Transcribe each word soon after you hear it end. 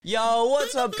Yo,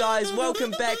 what's up, guys? Welcome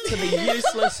back to the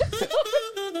useless...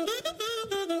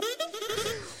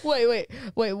 Wait.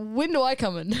 When do I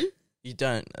come in? You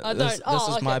don't. I This don't. is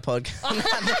Okay. my podcast.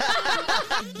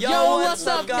 Yo, what's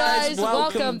up, guys?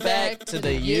 Welcome back to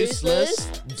the Useless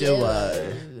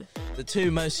Duo. The two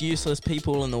most useless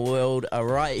people in the world are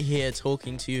right here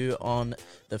talking to you on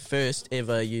the first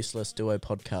ever Useless Duo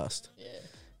podcast. Yeah.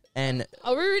 And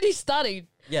Are we already starting?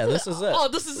 yeah, this is it. Oh,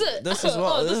 this is it. This is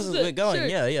what this is it. we're going.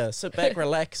 Sure. Yeah. Sit back,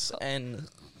 relax, and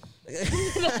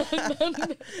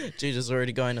Judah's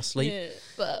already going to sleep. Yeah,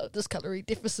 but this calorie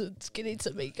deficit's getting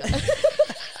to me, guys.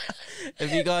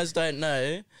 If you guys don't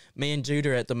know, me and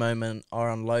Judah at the moment are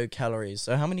on low calories.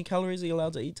 So how many calories are you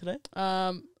allowed to eat today?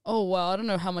 Oh wow, I don't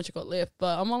know how much I got left,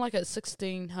 but I'm on like at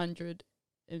 1650.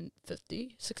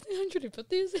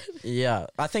 1650 is it? Yeah,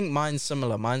 I think mine's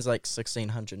similar. Mine's like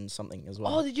 1600 and something as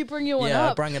well. Oh, did you bring your one Yeah,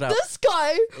 up? I bring it up. This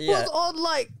guy Yeah. was on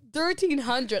like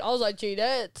 1300. I was like, gee,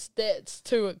 that's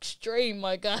too extreme,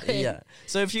 my guy. Yeah.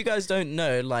 So if you guys don't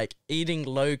know, like eating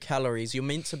low calories, you're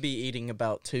meant to be eating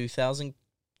about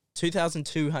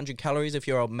 2,200 calories if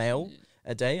you're a male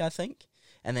a day, I think.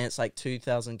 And then it's like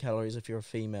 2,000 calories if you're a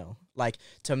female, like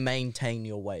to maintain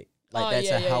your weight. Like that's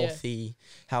a healthy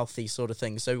sort of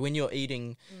thing. So when you're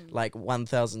eating like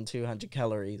 1,200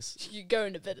 calories, You're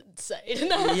going a bit insane.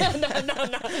 No.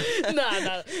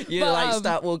 you But,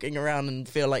 start walking around and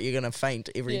feel like you're gonna faint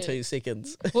every 2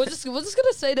 seconds. we're just gonna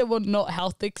say that we're not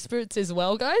health experts as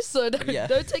well, guys. So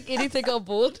don't take anything on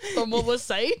board from what we're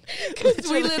saying,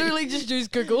 because we literally just use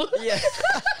Google. Yeah.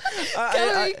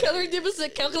 Calorie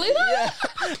deficit calculator. Yeah,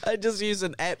 I just use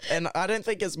an app, and I don't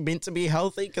think it's meant to be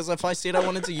healthy, because if I said I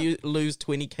wanted to lose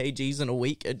 20 kgs in a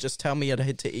week, it'd just tell me I'd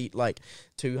had to eat like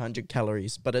 200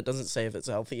 calories, but it doesn't say if it's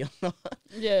healthy or not.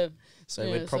 Yeah. So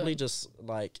we'd probably just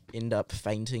like end up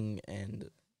fainting, and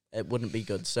it wouldn't be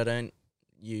good. So don't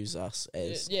use us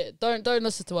as... Yeah, don't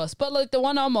listen to us. But like the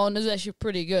one I'm on is actually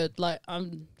pretty good. Like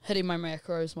I'm hitting my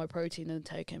macros, my protein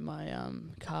intake, and my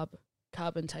carb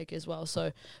intake as well.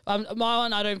 So my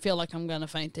one, I don't feel like I'm gonna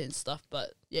faint and stuff,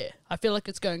 but yeah, I feel like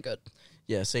it's going good.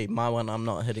 Yeah, see, my one, I'm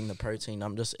not hitting the protein.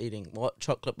 I'm just eating,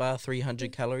 chocolate bar,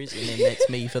 300 calories, and then that's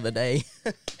me for the day.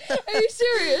 Are you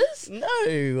serious?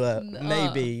 No,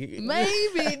 maybe.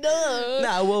 Maybe, no.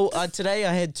 No, well, today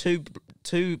I had two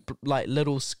like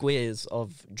little squares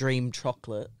of Dream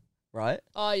chocolate, right?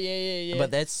 Oh, yeah.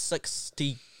 But that's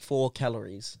 64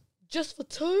 calories. Just for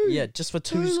two? Yeah, just for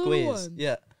two little squares. ones?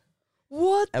 Yeah.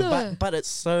 What the? But it's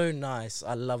so nice.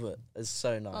 I love it. It's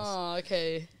so nice. Oh,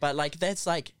 okay. But like that's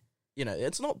like, you know,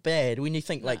 it's not bad when you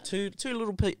think like two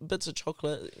little bits of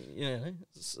chocolate. You know,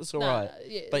 it's all right.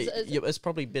 Yeah, But it's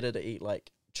probably better to eat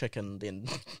like chicken than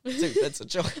 2 bits of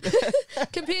chocolate.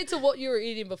 compared to what you were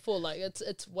eating before, like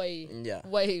it's way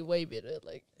better.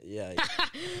 Like Yeah.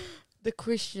 the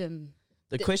question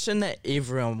that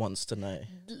everyone wants to know.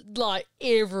 like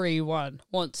everyone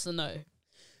wants to know.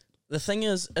 The thing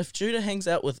is, if Judah hangs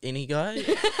out with any guy,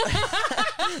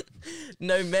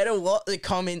 no matter what the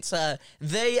comments are,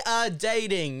 they are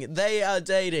dating.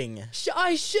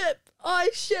 I ship I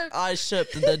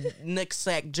shipped the Nick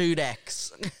Sack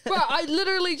Judax. Bro, I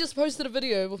literally just posted a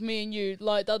video with me and you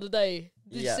like the other day.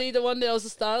 Did you see the one that I was a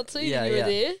start to? Yeah, and you were yeah.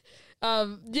 there.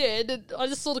 And then I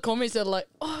just saw the comments that are like,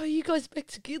 "Oh, you guys back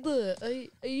together?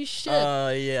 Are you shit?" Oh,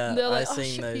 yeah, And they're like, I've "Oh,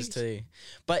 seen shit, those you-" too.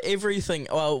 But everything,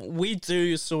 well, we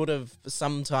do sort of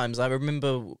sometimes. I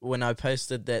remember when I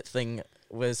posted that thing,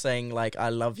 we're saying like, I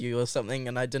love you or something,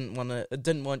 and I didn't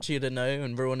want you to know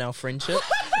and ruin our friendship.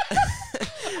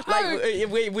 Like,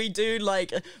 we do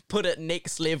like put it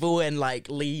next level and like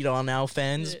lead on our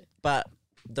fans, but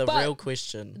the real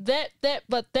question...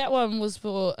 But that one was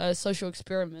for a social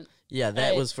experiment. Yeah,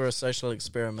 that was for a social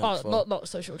experiment. Oh, not a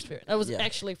social experiment. It was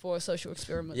actually for a social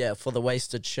experiment. Yeah, for the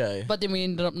Wasted Show. But then we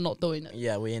ended up not doing it.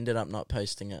 Yeah, we ended up not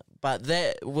posting it. But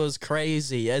that was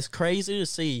crazy. It's crazy to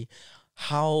see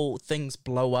how things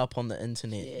blow up on the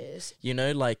internet. Yes. You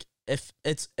know, like if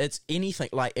it's anything,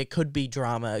 like it could be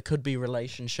drama, it could be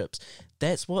relationships.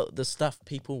 That's what the stuff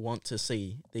people want to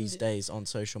see these days on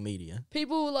social media.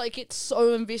 People like get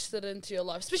so invested into your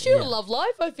life, especially your love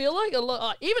life. I feel like a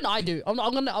lot. Even I do. I'm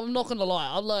not gonna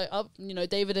lie. I'm like,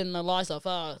 David and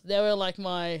Eliza. They were like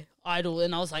my idol,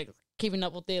 and I was like keeping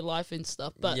up with their life and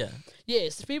stuff. But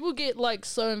yes, people get like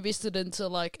so invested into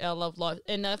like our love life,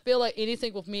 and I feel like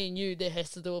anything with me and you that has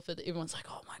to do with it, everyone's like,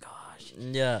 oh my gosh.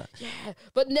 Yeah. Yeah.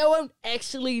 But no one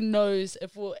actually knows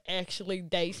if we're actually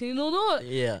dating or not.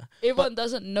 Yeah. Everyone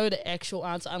doesn't know the actual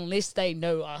answer unless they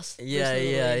know us.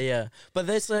 Yeah. But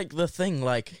that's like the thing,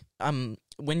 like,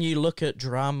 when you look at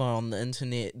drama on the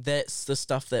internet, that's the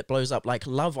stuff that blows up. Like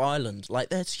Love Island, like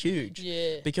that's huge.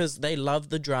 Yeah. Because they love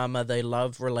the drama, they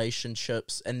love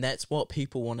relationships, and that's what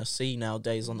people want to see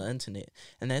nowadays on the internet.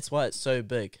 And that's why it's so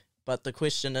big. But the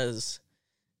question is,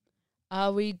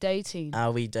 are we dating?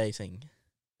 are we dating?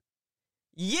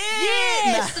 Yeah!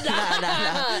 Yes!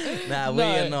 Nah, we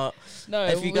are not. No.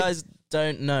 If you guys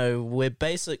don't know, we're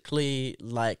basically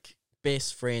like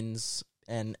best friends,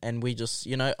 and we just,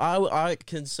 you know, I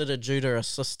consider Judah a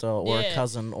sister or a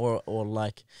cousin or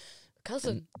like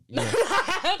cousin. Yeah.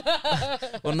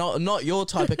 Well, not your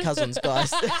type of cousins,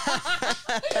 guys.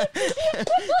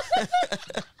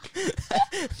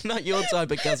 Not your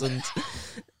type of cousins.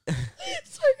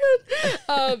 So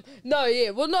good. No,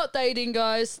 yeah, we're not dating,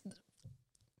 guys.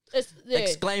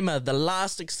 Exclaimer, the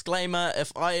last exclaimer,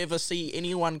 if I ever see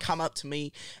anyone come up to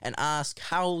me and ask,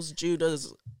 how is Judah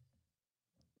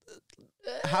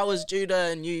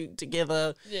and you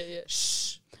together? Yeah.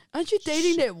 Shh. Aren't you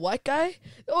dating that white guy?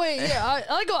 Oh, wait, yeah,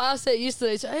 I got asked that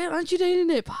yesterday. So, hey, aren't you dating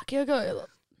that Paki? I go,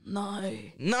 no,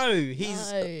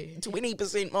 he's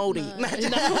 20% moldy. No.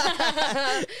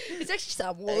 He's actually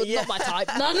someone, not my type.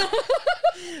 No.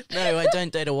 No, I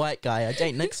don't date a white guy. I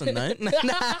date Nixon, though.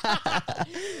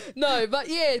 No, but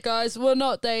yeah, guys, we're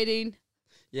not dating.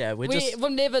 Yeah, we've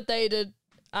never dated.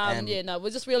 We're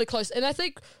just really close. And I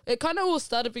think it kind of all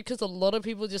started because a lot of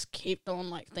people just kept on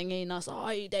like thinking us, oh,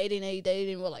 are you dating?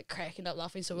 We're like cracking up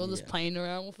laughing. So we're just playing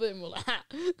around with it and we're like,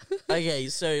 Okay,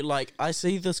 so like I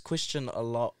see this question a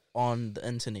lot on the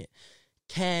internet.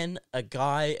 Can a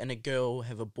guy and a girl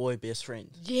have a boy best friend?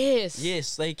 Yes.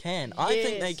 Yes, they can. I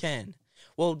think they can.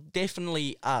 Well,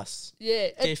 definitely us. Yeah.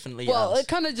 Definitely us. us. It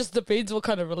kind of just depends what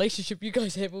kind of relationship you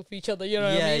guys have with each other. You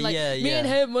know what I mean? Like, me and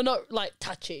him, we're not like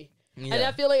touchy. Yeah. And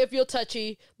I feel like if you're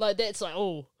touchy, like that's like,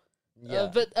 oh. Yeah.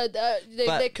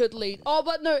 That could lead. Oh,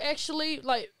 but no, actually,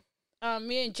 like,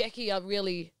 me and Jackie,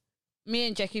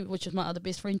 which is my other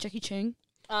best friend, Jackie Chang,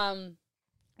 and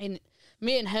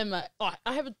me and him, I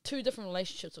have two different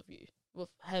relationships with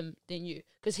him than you,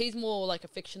 because he's more like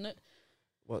affectionate.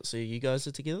 What? So you guys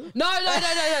are together? No.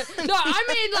 No, I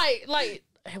mean like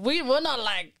we're not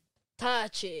like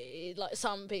touchy like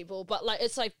some people, but like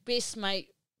it's like best mate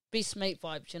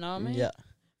vibes. You know what I mean? Yeah. I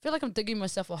feel like I'm digging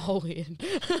myself a hole here.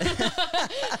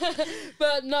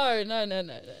 But no.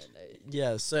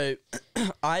 Yeah. So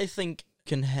I think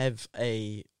can have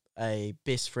a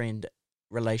best friend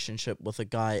relationship with a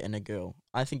guy and a girl.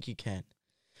 I think you can.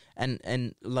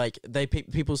 And like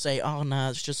people say, oh nah,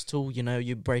 it's just a tool, you know,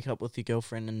 you break up with your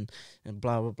girlfriend and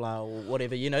blah blah blah or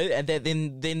whatever, you know, and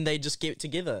then they just get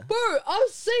together. Bro,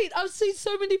 I've seen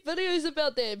so many videos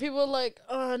about that. People are like,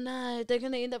 oh no, they're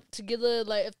gonna end up together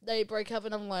like if they break up,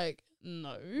 and I'm like,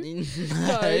 no,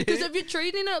 because if you're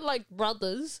treating it like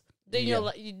brothers, then you're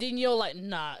like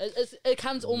nah, it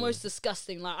comes almost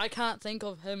disgusting. Like I can't think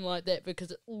of him like that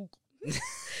because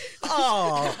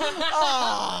No,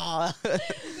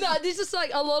 there's just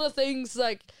like a lot of things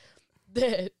like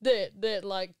that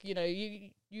like, you know,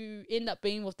 you end up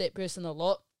being with that person a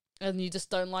lot and you just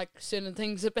don't like certain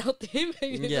things about them.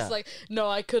 You're just like, no,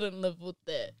 I couldn't live with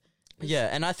that. Yeah,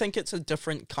 and I think it's a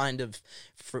different kind of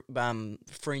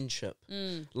friendship.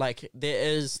 Like, there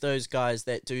is those guys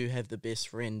that do have the best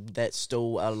friend that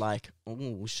still are like,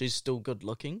 oh, she's still good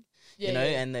looking. Yeah, you know,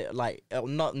 and they're like,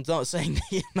 not saying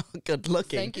that you're not good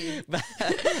looking. Thank you.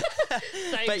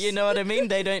 But you know what I mean?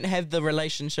 They don't have the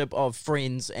relationship of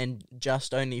friends and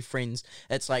just only friends.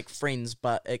 It's like friends,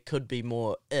 but it could be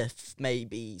more if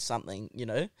maybe something, you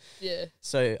know? Yeah.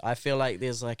 So I feel like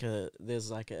there's like a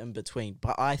in between.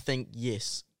 But I think,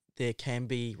 yes, there can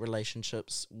be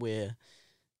relationships where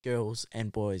girls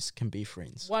and boys can be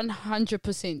friends.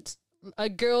 100%. A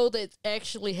girl that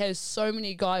actually has so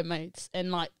many guy mates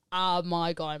and like are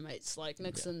my guy mates, like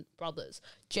Nixon brothers,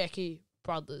 Jackie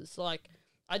brothers. Like,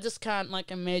 I just can't like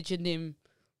imagine them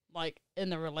like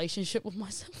in a relationship with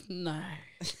myself. No.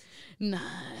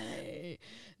 I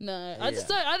just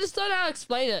don't know how to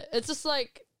explain it. It's just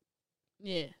like,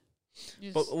 yeah.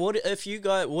 But what if you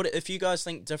guys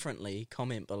think differently?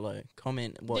 Comment below.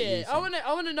 Comment what you think. I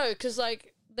want to know, because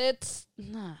like that's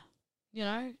you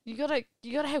know, you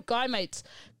gotta have guy mates.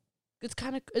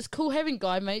 It's cool having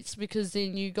guy mates because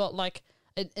then you got like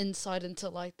an insight into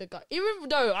like the guy. Even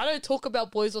though I don't talk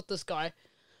about boys with this guy,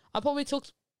 I probably talk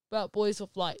about boys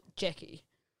with like Jackie,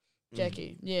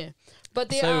 yeah.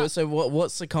 But so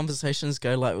what's the conversations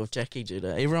go like with Jackie,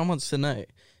 Judah? Everyone wants to know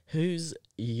who's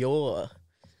your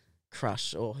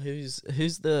crush or who's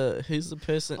the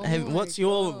person. What's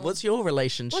your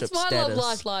relationship What's my status? love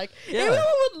life like? Yeah.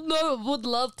 Everyone would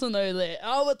love to know that.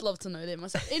 I would love to know that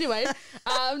myself. Anyway,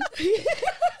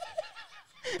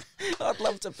 I'd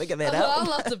love to figure that I'd out.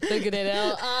 love to figure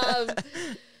that out.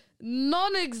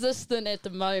 Non-existent at the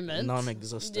moment.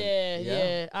 Non-existent.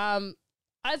 Yeah.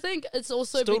 I think it's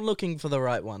also Still looking for the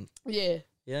right one. Yeah.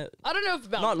 Yeah. I don't know if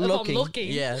Not looking. I'm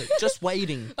looking. Yeah, just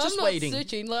waiting. Just I'm not waiting.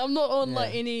 searching. Like, I'm not on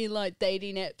like any like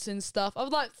dating apps and stuff. I've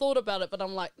like thought about it, but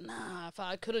I'm like, nah, if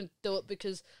I couldn't do it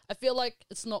because I feel like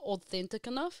it's not authentic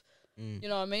enough. You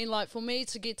know what I mean? Like for me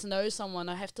to get to know someone,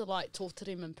 I have to like talk to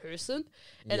them in person,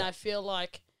 and I feel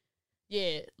like,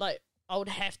 like I would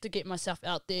have to get myself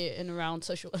out there and around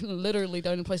social. Literally,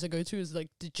 the only place I go to is like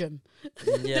the gym.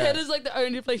 Yeah. That is like the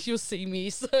only place you'll see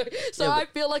me. So I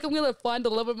feel like I'm gonna find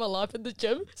the love of my life in the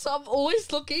gym. So I'm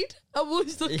always looking.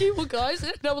 For guys,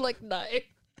 and I'm like, no.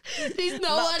 There's no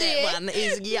Not one that here. one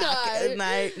is yuck.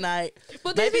 No.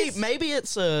 But Maybe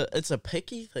it's a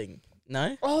picky thing.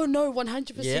 No. Oh no,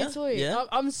 100%. Yeah.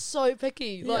 I'm so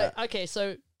picky. Yeah. Like, okay,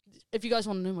 so if you guys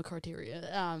want to know my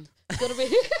criteria, it's gotta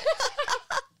be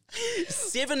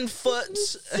 7 foot.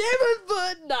 7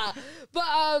 foot. Nah, but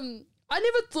I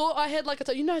never thought I had like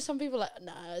some people are like,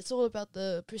 nah, it's all about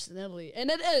the personality, and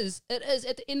it is. At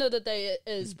the end of the day, it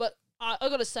is. But I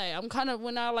gotta say, I'm kind of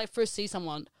when I like first see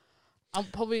someone, I'm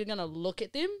probably gonna look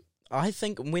at them. I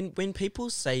think when people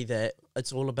say that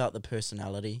it's all about the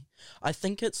personality, I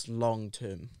think it's long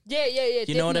term. Yeah.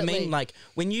 You know what I mean? Like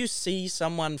when you see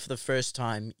someone for the first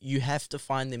time, you have to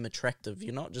find them attractive.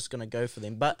 You're not just going to go for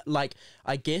them. But like,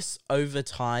 I guess over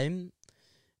time,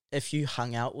 if you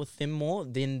hung out with them more,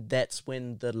 then that's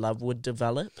when the love would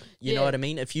develop. You know what I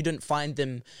mean? If you didn't find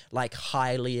them like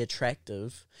highly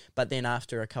attractive, but then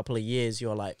after a couple of years,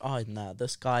 you're like, oh, nah,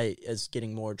 this guy is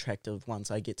getting more attractive once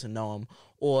I get to know him.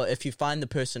 Or if you find the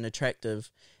person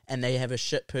attractive and they have a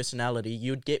shit personality,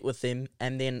 you'd get with them,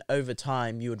 and then over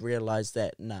time, you would realize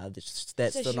that, nah, that's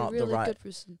not really the right good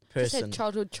person. person. Just had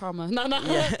childhood trauma. No.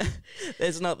 Yeah,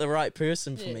 that's not the right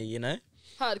person for me, you know?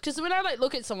 Hard because when I like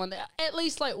look at someone, at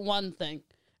least like one thing,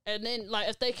 and then like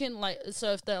if they can like,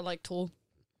 so if they're like tall,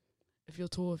 if you're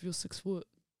 6 foot,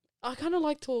 I kind of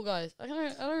like tall guys. I don't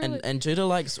really. And Judah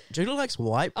likes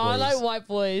white boys. I like white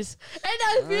boys, and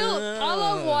I feel I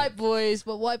love white boys,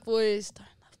 but white boys don't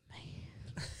love me.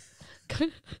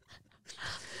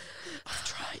 I've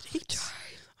tried.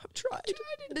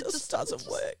 It just doesn't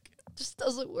work. Just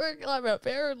doesn't work. Like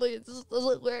apparently it just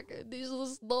doesn't work. This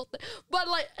is not. But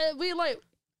like we like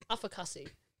Afakasi.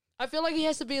 I feel like he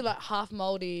has to be like half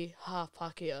Māori, half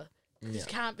Pākehā. He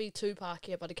can't be too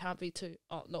Pākehā, but he can't be too.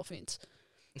 Oh, no offense.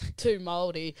 Too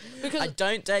Māori. Because I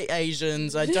don't date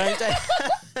Asians. I don't date.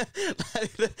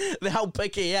 They're how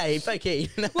picky, picky.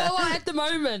 well, at the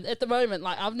moment,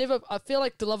 like I feel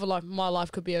like the love of my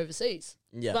life could be overseas.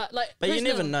 Yeah, but you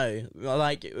never know.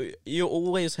 Like you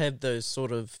always have those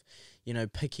sort of,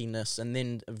 pickiness, and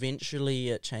then eventually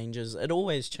it changes. It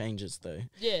always changes, though.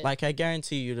 Yeah. Like I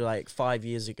guarantee you, like 5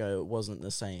 years ago, it wasn't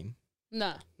the same.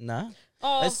 Nah. No.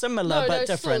 Oh, it's similar but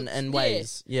different in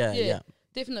ways. Yeah.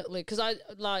 Definitely, because I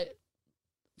like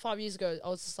 5 years ago, I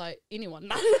was just like anyone.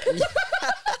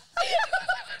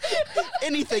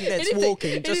 Anything that's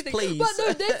walking, just please. But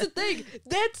no, that's the thing.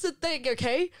 That's the thing.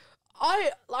 Okay,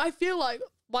 I feel like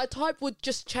my type would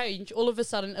just change all of a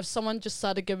sudden if someone just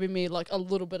started giving me like a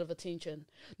little bit of attention.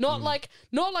 Not like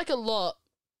a lot,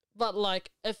 but like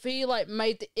if he like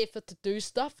made the effort to do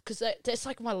stuff, because that's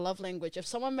like my love language. If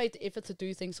someone made the effort to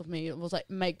do things with me, it was like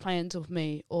make plans with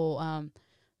me, or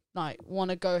like want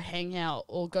to go hang out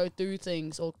or go do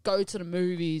things or go to the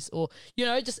movies, or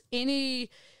just anything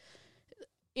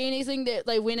that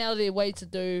they went out of their way to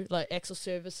do, like acts of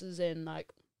services, and like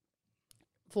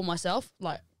for myself,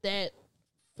 like that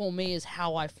for me is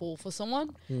how I fall for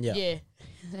someone. Yeah,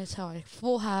 that's how I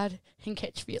fall hard and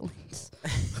catch feelings.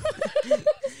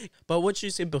 But what you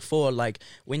said before, like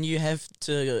when you have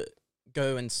to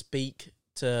go and speak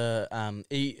to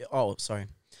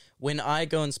when I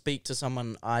go and speak to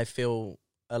someone, I feel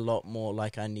a lot more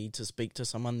like I need to speak to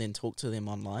someone than talk to them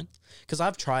online. Because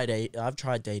I've tried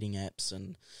dating apps,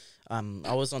 and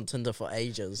I was on Tinder for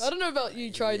ages. I don't know about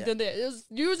you trying Tinder.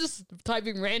 You were just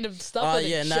typing random stuff. Oh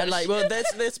yeah, no, like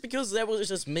that's because that was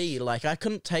just me. Like I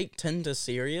couldn't take Tinder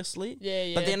seriously.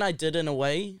 Yeah. But then I did in a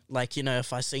way. Like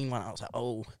if I seen one, I was like,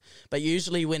 oh. But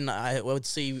usually when I would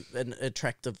see an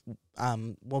attractive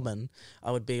woman,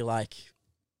 I would be like,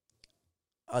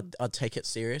 I'd take it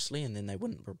seriously, and then they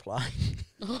wouldn't reply.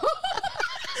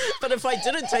 But if I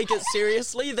didn't take it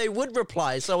seriously, they would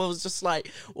reply. So I was just like,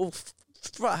 well,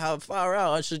 how far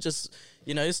out? I should just,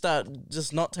 start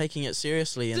just not taking it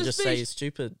seriously and just say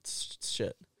stupid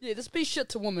shit. Yeah, just be shit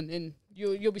to women, and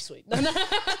you'll be sweet.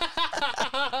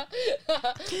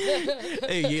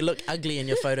 Hey, you look ugly in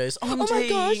your photos. Oh my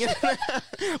gosh.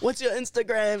 What's your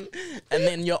Instagram? And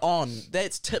then you're on.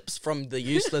 That's tips from the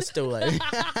useless Dule.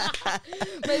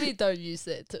 Maybe don't use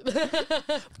that tip.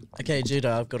 Okay,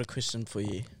 Judah, I've got a question for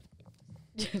you.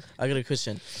 I got a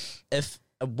question.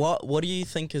 What do you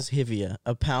think is heavier,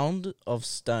 a pound of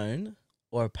stone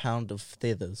or a pound of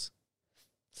feathers?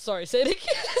 Sorry, say it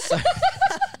again.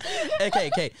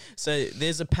 Okay. So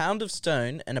there's a pound of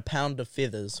stone and a pound of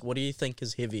feathers. What do you think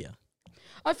is heavier?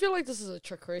 I feel like this is a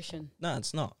trick question. No,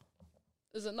 it's not.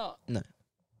 Is it not? No.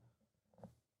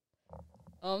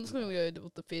 I'm just going to go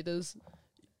with the feathers.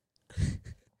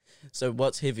 So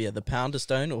what's heavier, the pound of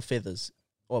stone or feathers?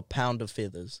 Or pound of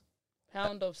feathers?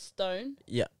 Pound of stone?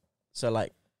 Yeah. So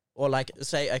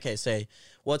say,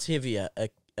 what's heavier,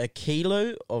 a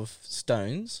kilo of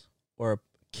stones or a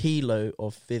kilo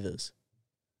of feathers?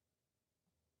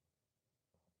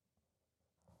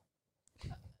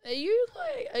 Are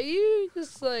you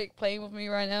just like playing with me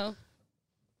right now?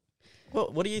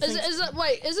 What do you think?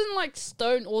 Isn't like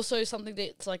stone also something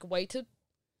that's like weighted?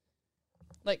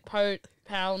 Like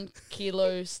pound,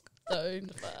 kilo, stone. I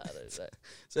don't know.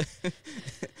 So,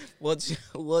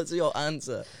 what's your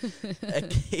answer? A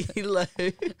kilo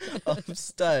of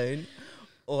stone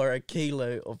or a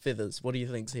kilo of feathers? What do you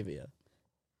think's heavier?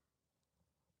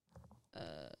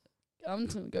 I'm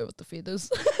just gonna go with the feathers.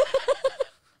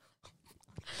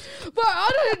 But I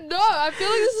don't know. I feel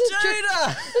like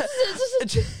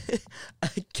this is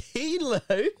A kilo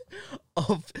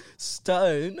of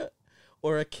stone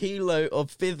or a kilo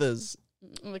of feathers?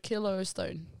 a kilo of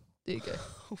stone. There you go.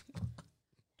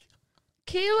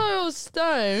 Kilo of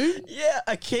stone. Yeah,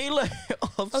 a kilo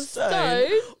of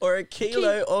stone or a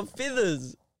kilo of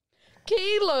feathers.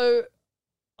 Kilo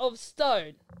of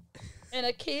stone and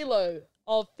a kilo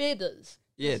of feathers.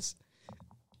 Yes.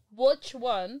 Which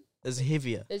one Is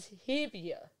heavier. is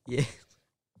heavier? Yeah.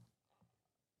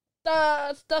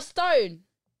 The stone.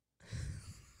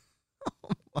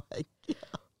 Oh my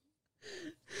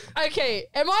Okay,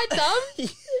 am I dumb?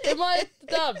 Am I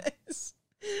dumb? Yes.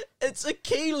 It's a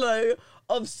kilo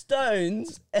of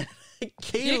stones and a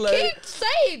kilo. You keep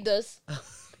saying this.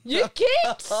 You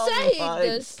keep saying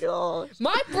this. Oh my god.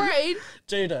 My brain,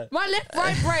 Judah. my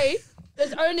right brain,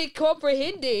 is only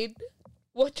comprehending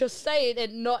what you're saying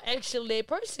and not actually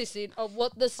processing of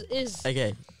what this is.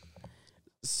 Okay.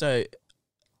 So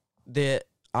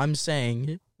I'm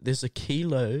saying there's a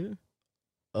kilo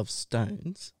of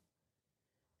stones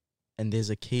and there's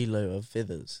a kilo of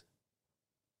feathers.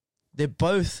 They're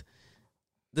both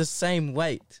the same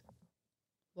weight.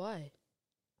 Why?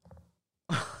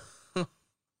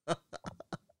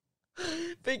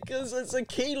 Because it's a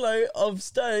kilo of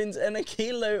stones and a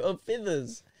kilo of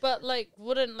feathers. But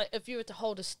wouldn't if you were to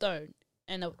hold a stone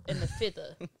and a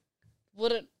feather,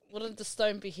 wouldn't the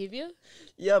stone be heavier?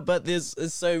 Yeah, but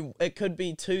so it could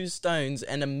be 2 stones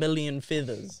and 1,000,000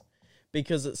 feathers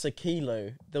because it's a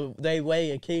kilo. They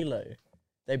weigh a kilo.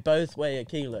 They both weigh a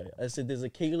kilo. I said there's a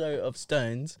kilo of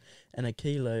stones and a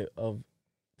kilo of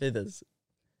feathers.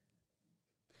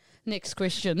 Next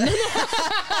question.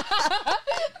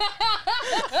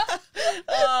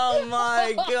 Oh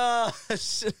my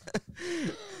gosh.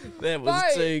 That was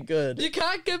Bro, too good. You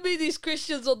can't give me these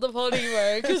questions on the potty,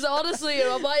 bro. Because honestly,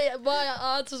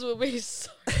 my answers will be so...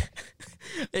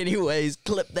 Anyways,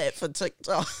 clip that for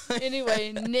TikTok.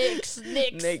 Anyway, next.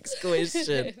 Next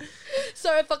question.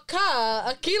 So if a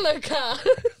kilo car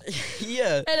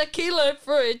Yeah. and a kilo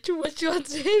fridge, which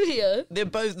one's heavier? They're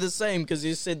both the same because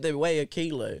you said they weigh a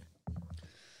kilo.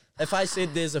 If I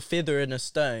said there's a feather and a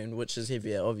stone, which is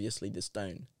heavier, obviously the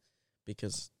stone.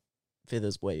 Because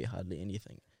feathers weigh hardly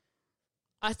anything.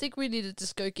 I think we need to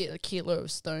just go get a kilo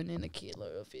of stone and a kilo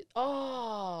of it.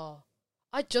 Oh,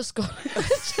 I just got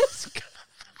it.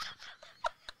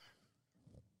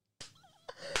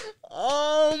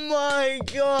 Oh my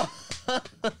god.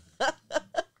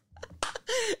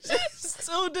 She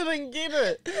still didn't get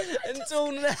it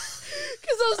until now.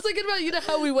 Because I was thinking about,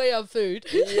 how we weigh our food.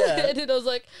 Yeah. And then I was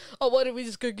like, oh, why don't we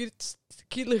just go get a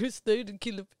kilo of stone and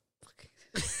kilo...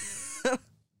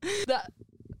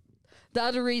 The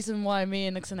other reason why me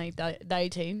and Nixon ain't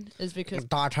dating is because...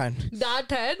 Dating.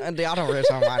 Dating? The other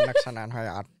reason why Nixon and I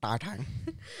are dating.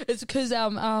 It's because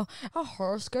our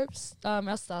horoscopes,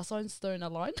 our star signs don't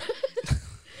align.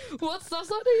 What star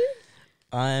sign are you?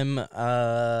 I'm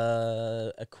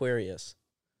Aquarius.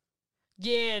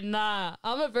 Yeah, nah.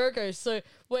 I'm a Virgo. So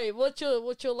wait, what's your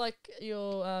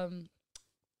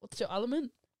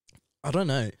element? I don't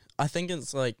know. I think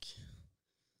it's like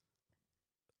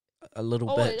a little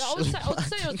Oh bit. wait, I would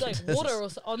say it was like water or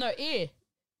so. Oh no, air.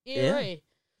 Air? Right?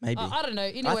 Maybe. I don't know.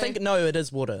 Anyway. I think, no, it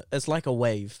is water. It's like a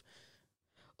wave.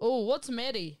 Oh, what's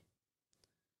Maddie?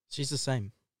 She's the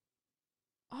same.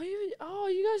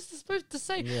 You guys are supposed to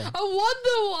say. Yeah. I wonder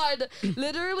why.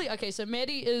 Literally, okay, so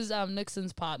Maddie is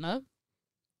Nixon's partner.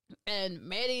 And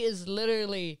Maddie is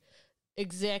literally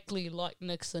exactly like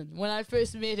Nixon. When I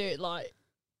first met her, like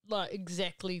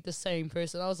exactly the same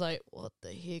person. I was like, what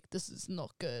the heck? This is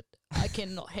not good. I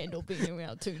cannot handle being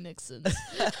around two Nixons.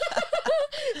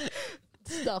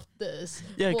 Stuff this.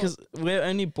 Yeah, because we're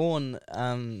only born,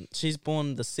 she's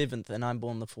born the 7th and I'm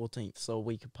born the 14th, so a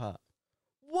week apart.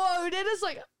 Whoa, that is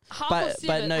like half But 7,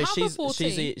 but no, half she's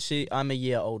 14. I'm a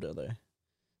year older though.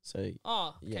 So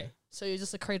Oh, okay. yeah. So you're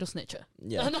just a cradle snatcher.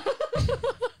 Yeah.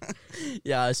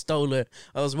 Yeah, I stole her.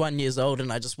 I was 1 year old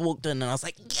and I just walked in and I was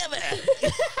like, give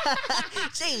it.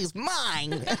 She's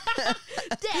mine.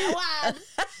 That one.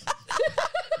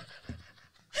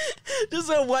 Just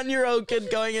a 1-year-old kid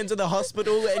going into the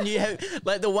hospital and you have,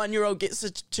 like, the 1-year-old gets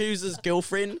to choose his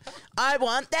girlfriend. I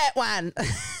want that one.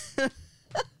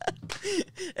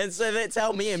 And so that's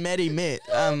how me and Maddie met.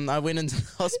 I went into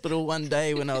the hospital one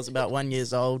day when I was about 1 year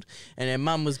old and her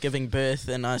mum was giving birth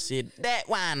and I said, that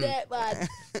one. That one.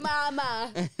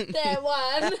 Mama. That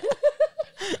one.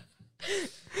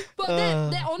 But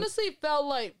that honestly felt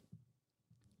like,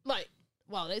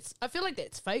 wow, I feel like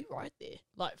that's fate right there.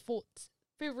 Like,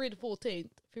 February the 14th,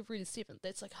 February the 7th,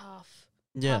 that's like half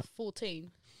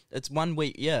 14. It's 1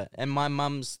 week, yeah. And my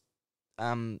mum's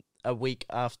a week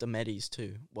after Maddie's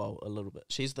too. Well, a little bit.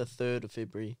 She's the 3rd of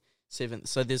February, 7th.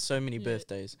 So there's so many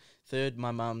birthdays. 3rd,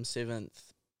 my mum,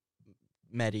 7th,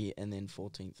 Maddie, and then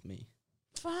 14th, me.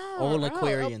 Wow, all right.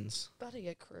 Aquarians. Buddy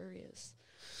Aquarius.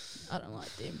 I don't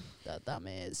like them. That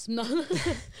dumbass. No,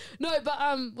 no.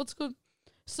 But what's good?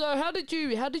 So how did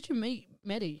you meet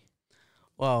Maddie?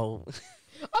 Well,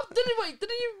 Didn't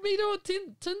you meet her on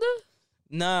Tinder?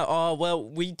 no. Well,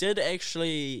 we did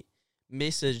actually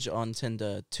message on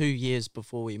Tinder 2 years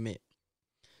before we met.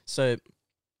 So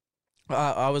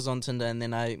I was on Tinder and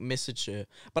then I messaged her.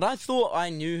 But I thought I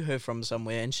knew her from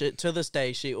somewhere. And to this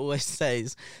day, she always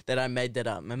says that I made that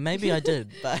up. And maybe I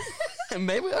did. But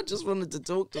maybe I just wanted to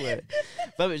talk to her.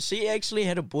 But she actually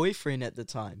had a boyfriend at the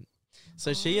time.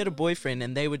 So she had a boyfriend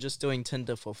and they were just doing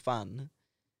Tinder for fun.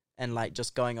 And like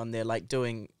just going on there, like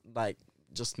doing like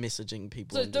just messaging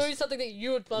people. So doing something that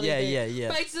you would bloody do.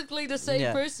 Yeah. Basically the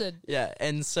same person. Yeah,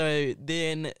 and so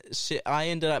then I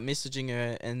ended up messaging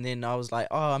her, and then I was like,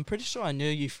 oh, I'm pretty sure I knew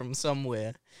you from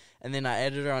somewhere. And then I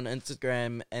added her on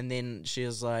Instagram, and then she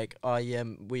was like, oh yeah,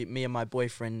 me and my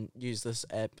boyfriend use this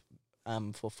app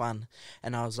for fun.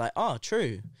 And I was like, oh,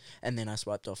 true. And then I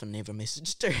swiped off and never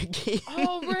messaged her again.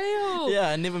 Oh, real? Yeah,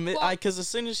 I never because as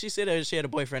soon as she said she had a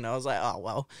boyfriend, I was like, oh,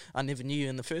 well, I never knew you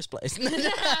in the first place.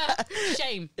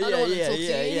 Shame. I don't want to talk to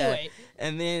you anyway.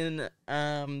 And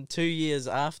then 2 years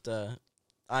after,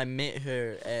 I met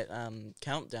her at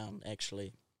Countdown,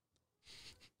 actually.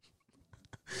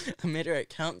 I met her at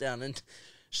Countdown, and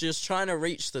she was trying to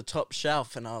reach the top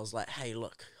shelf, and I was like, hey,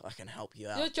 look, I can help you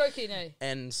out. You're joking, eh?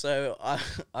 And so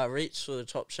I reached for the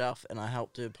top shelf, and I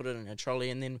helped her put it in her trolley,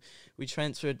 and then we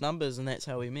transferred numbers, and that's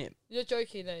how we met. You're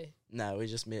joking, eh? No, we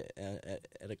just met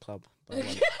at a club. We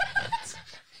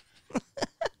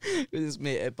just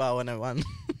met at Bar 101.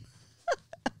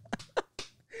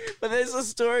 But there's a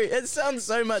story. It sounds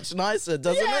so much nicer,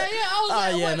 doesn't it? Yeah,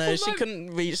 I was like, no, she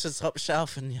couldn't reach the top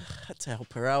shelf, and I had to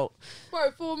help her out.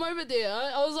 Bro, for a moment there,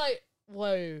 I was like,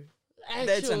 whoa.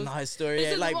 That's a nice story.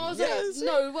 Yeah, I was like,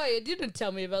 no way, you didn't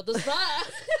tell me about this.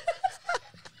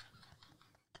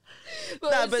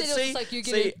 But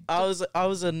see, I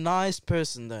was a nice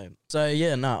person though. So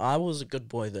yeah, no, I was a good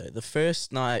boy though. The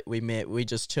first night we met, we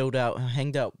just chilled out,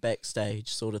 hanged out backstage,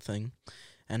 sort of thing.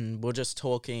 And we're just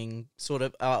talking, sort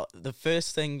of. The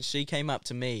first thing, she came up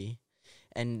to me,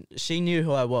 and she knew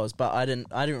who I was, but I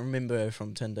didn't remember her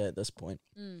from Tinder at this point.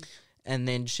 And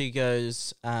then she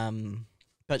goes,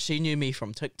 but she knew me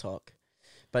from TikTok.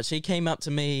 But she came up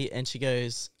to me and she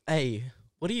goes, "Hey,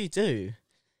 what do you do?"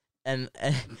 And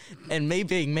me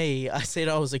being me, I said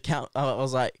I was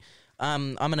like,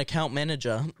 I'm an account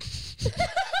manager.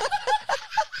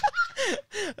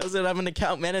 I said, I'm an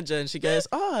account manager, and she goes,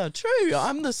 oh, true,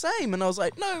 I'm the same. And I was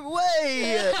like, no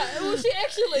way. Was she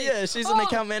actually? Yeah, she's an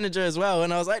account manager as well.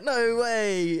 And I was like, no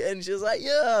way. And she was like,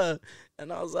 yeah.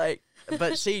 And I was like,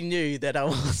 but she knew that I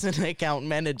was an account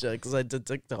manager because I did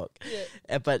TikTok.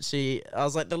 Yeah. But I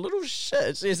was like, the little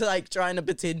shit. She's like trying to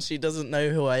pretend she doesn't know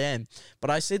who I am. But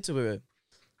I said to her,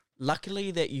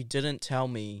 luckily that you didn't tell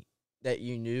me that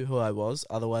you knew who I was.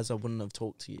 Otherwise, I wouldn't have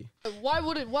talked to you. Why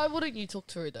wouldn't you talk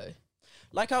to her though?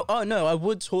 Like, I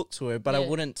would talk to her, but I Yeah.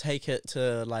 wouldn't take it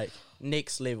to, like,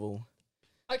 next level.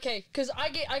 Okay, because I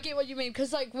get what you mean.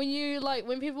 Because like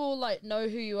when people like know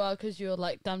who you are because you're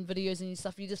like done videos and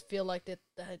stuff, you just feel like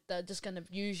they're just gonna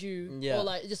use you, or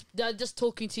like they're just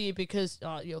talking to you because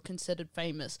you're considered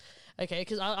famous. Okay,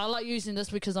 because I like using this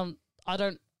because I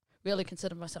don't really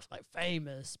consider myself like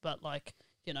famous, but like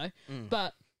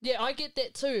but yeah, I get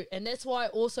that too, and that's why I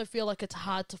also feel like it's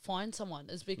hard to find someone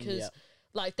is because.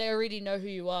 Like they already know who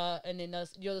you are, and then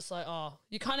you're just like,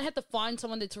 you kind of have to find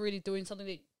someone that's already doing something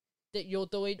that you're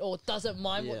doing or doesn't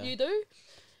mind what you do.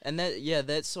 And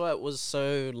that's why it was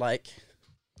so like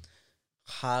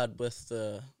hard with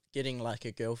the getting like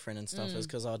a girlfriend and stuff is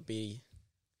because I'd be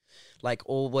like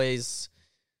always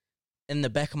in the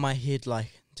back of my head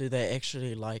like, do they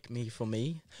actually like me for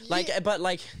me? Like, but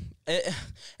like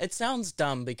it sounds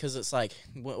dumb because it's like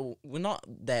we're not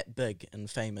that big and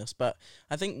famous, but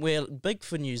I think we're big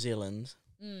for New Zealand,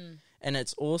 and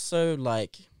it's also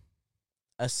like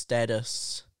a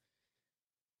status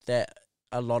that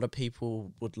a lot of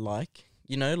people would like,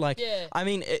 like, I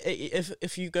mean,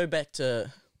 if you go back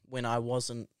to when I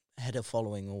had a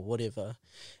following or whatever,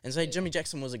 and say Jimmy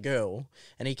Jackson was a girl,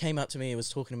 and he came up to me and was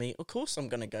talking to me, of course I'm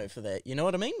going to go for that, you know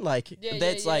what I mean? Like,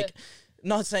 that's like,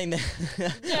 not saying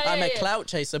that I'm a clout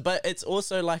chaser, but it's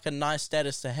also like a nice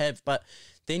status to have, but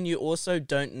then you also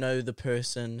don't know the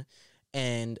person,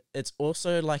 and it's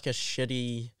also like a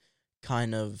shitty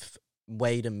kind of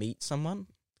way to meet someone,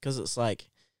 because it's like,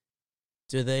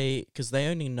 because they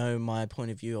only know my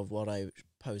point of view of what I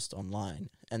post online,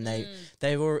 and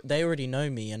they already know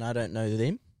me, and I don't know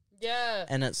them. Yeah,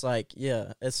 and it's like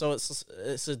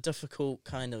it's a difficult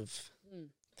kind of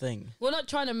thing. We're not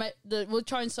trying to we're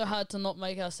trying so hard to not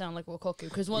make us sound like we're cocky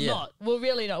because we're not. We're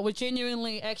really not. We're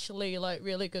genuinely actually like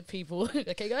really good people.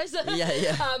 Okay, guys.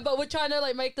 But we're trying to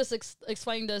like make this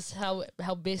explain this how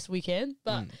best we can.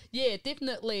 But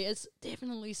definitely, it's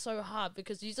definitely so hard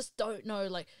because you just don't know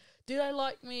like. Do they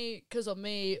like me because of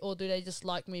me, or do they just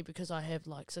like me because I have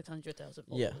like 600,000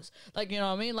 followers? Like, you know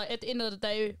what I mean? Like at the end of the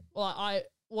day, like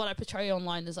what I portray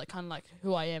online is like kind of like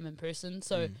who I am in person.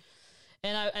 So,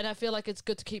 and I feel like it's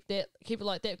good to keep it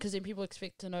like that because then people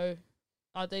expect to know,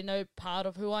 they know part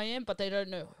of who I am, but they don't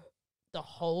know the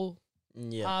whole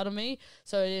part of me.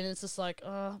 So then it's just like,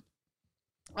 I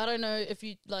don't know if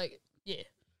you like,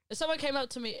 If someone came up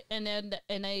to me and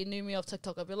they knew me off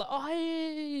TikTok, I'd be like, oh,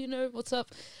 hey, what's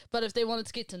up? But if they wanted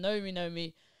to get to know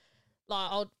me,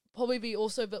 like, I'd probably be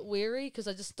also a bit weary because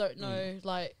I just don't know,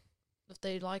 like, if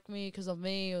they like me because of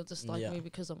me or just like me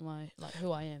because of my, like,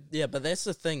 who I am. Yeah, but that's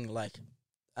the thing, like,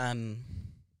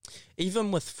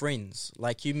 even with friends,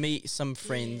 like, you meet some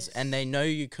friends and they know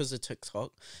you because of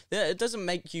TikTok. It doesn't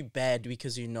make you bad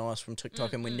because you know us from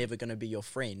TikTok and we're never going to be your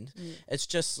friend. It's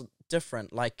just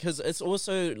different, like, because it's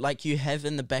also, like, you have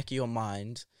in the back of your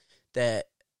mind that,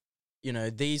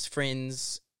 these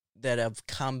friends that have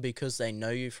come because they know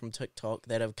you from TikTok,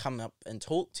 that have come up and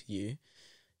talked to you,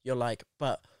 you're like,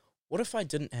 but what if I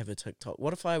didn't have a TikTok?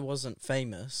 What if I wasn't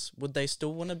famous? Would they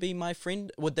still want to be my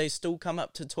friend? Would they still come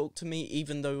up to talk to me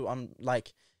even though I'm,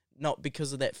 like, not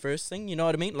because of that first thing? You know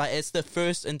what I mean? Like, it's the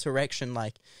first interaction,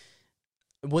 like,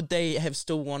 would they have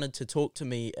still wanted to talk to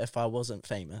me if I wasn't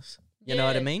famous? You know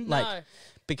what I mean? Like,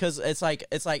 because it's like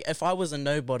if I was a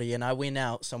nobody and I went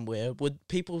out somewhere, would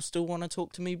people still want to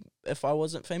talk to me if I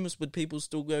wasn't famous? Would people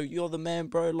still go, you're the man,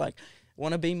 bro, like,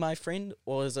 want to be my friend?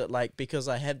 Or is it like because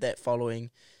I have that following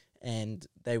and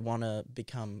they want to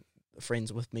become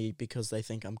friends with me because they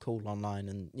think I'm cool online?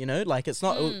 And, like, it's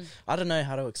not, I don't know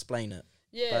how to explain it.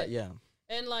 But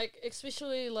And, like,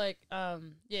 especially, like,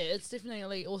 it's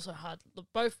definitely also hard,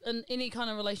 both in any kind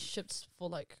of relationships for,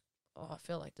 like, I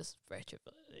feel like this is ratchet,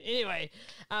 but anyway,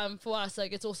 for us,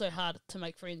 like, it's also hard to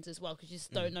make friends as well because you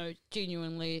just don't know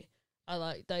genuinely,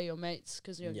 they're your mates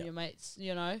because you're your mates,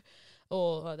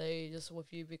 or are they just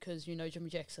with you because Jimmy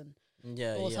Jackson?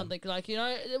 Or something, like,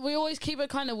 we always keep it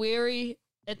kind of wary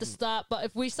at the start, but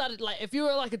if we started, like, if you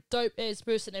were like a dope ass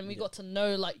person and we got to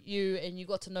know like you and you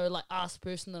got to know like us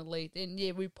personally, then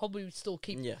we probably still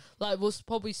keep like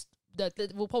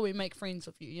we'll probably make friends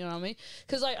with you, you know what I mean?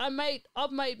 Because like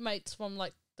I've made mates from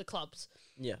like the clubs,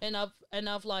 and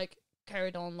I've like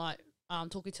carried on like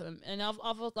talking to him, and I've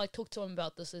like talked to him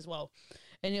about this as well.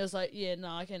 And he was like,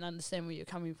 I can understand where you're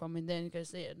coming from. And then he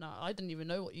goes, I didn't even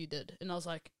know what you did. And I was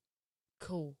like,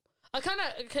 cool.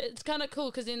 It's kind of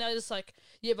cool because it's like,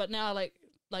 but now like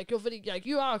your video, like,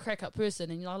 you are a crack up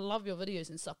person and I love your videos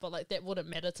and stuff, but like that wouldn't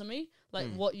matter to me. Like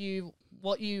what you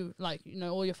like,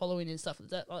 all your following and stuff,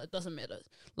 that it doesn't matter.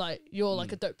 Like, you're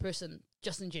like a dope person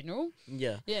just in general.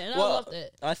 Yeah. Yeah, and Well, I love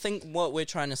that. I think what we're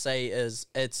trying to say is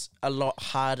it's a lot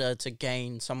harder to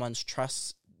gain someone's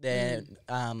trust that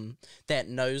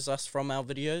knows us from our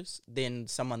videos than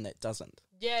someone that doesn't.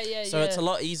 Yeah. So it's a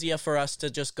lot easier for us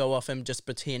to just go off and just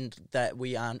pretend that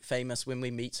we aren't famous when we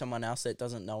meet someone else that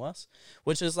doesn't know us,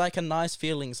 which is like a nice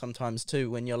feeling sometimes too,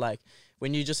 when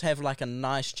you just have like a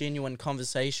nice, genuine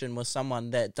conversation with someone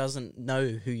that doesn't know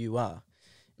who you are.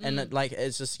 And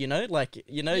it's just, you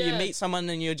meet someone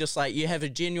and you're just like, you have a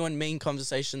genuine, mean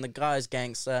conversation. The guy's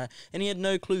gangster and he had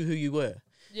no clue who you were.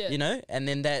 Yeah. And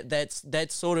then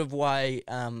that's sort of why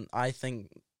I think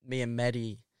me and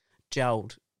Maddie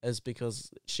gelled, is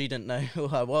because she didn't know who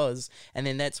I was, and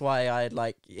then that's why I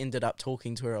ended up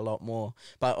talking to her a lot more.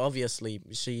 But obviously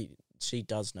she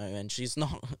does know, and she's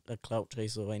not a clout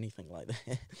chaser or anything like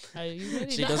that. Are you really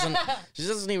She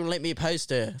doesn't even let me post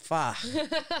her. Fuck.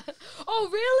 Oh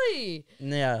really?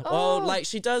 Yeah. Oh. Well,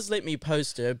 she does let me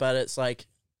post her, but it's like,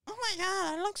 oh my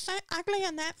god, I look so ugly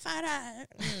in that photo.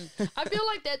 I feel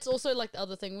like that's also like the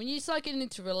other thing when you start getting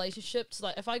into relationships.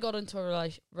 Like if I got into a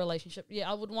relationship,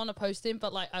 I would want to post them,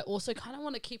 but I also kind of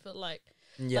want to keep it like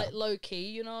low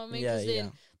key. You know what I mean? Because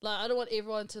then I don't want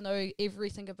everyone to know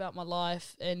everything about my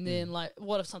life, and then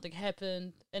what if something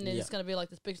happened, and then it's gonna be like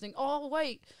this big thing. Oh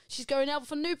wait, she's going out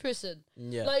with a new person.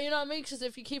 Yeah, you know what I mean? Because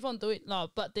if you keep on doing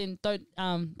but then don't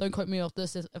quote me off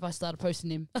this if I started posting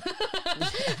them.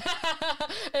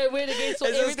 And went against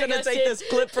what everything gonna take this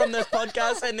clip from this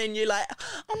podcast, and then you're like,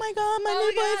 oh my god, my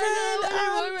new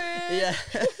boyfriend. Yeah.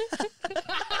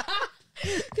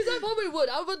 Because I probably would.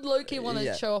 I would low key want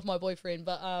to show off my boyfriend,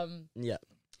 but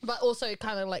but also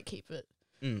kind of like keep it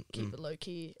low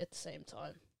key at the same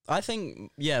time. I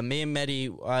think me and Maddie,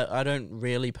 I don't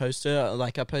really post her.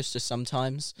 Like I post her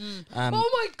sometimes. Oh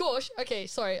my gosh! Okay,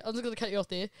 sorry, I'm just gonna cut you off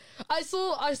there. I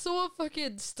saw a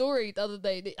fucking story the other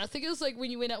day. I think it was like when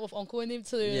you went out with Uncle and them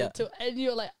to and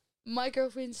you're like, my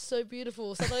girlfriend's so beautiful,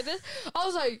 or something like this. I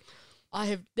was like,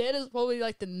 that is probably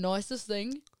like the nicest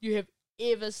thing you have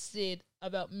ever said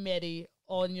about Maddie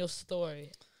on your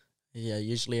story. Yeah,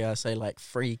 usually I say like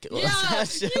freak or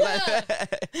something like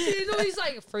that. He's always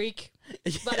like freak,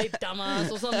 bloody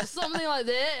dumbass or something like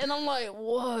that. And I'm like,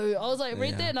 whoa. I was like,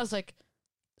 read that and I was like,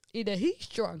 either he's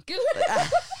drunk.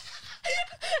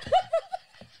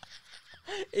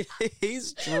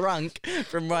 He's drunk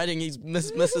from writing his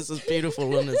Mrs. is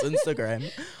beautiful on his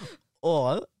Instagram.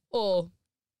 Or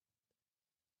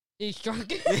he's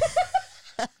drunk.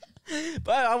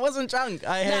 But I wasn't drunk.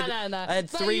 I had No. I had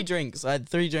three drinks. I had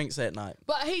 3 drinks that night.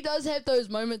 But he does have those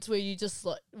moments where you just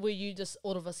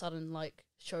all of a sudden like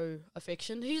show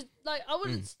affection. He's like, I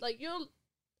wouldn't like you're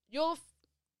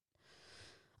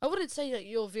I wouldn't say that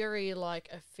you're very like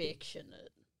affectionate.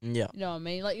 Yeah. You know what I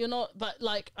mean? Like you're not, but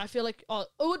like I feel like it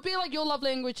would be like your love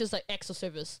language is like acts of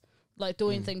service, like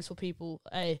doing things for people.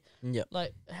 Yeah.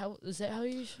 Like how is that how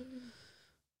you show?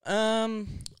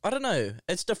 I don't know.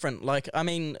 It's different. Like I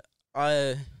mean,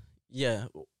 well,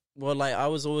 like I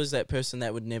was always that person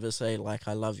that would never say like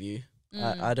I love you.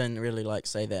 I don't really like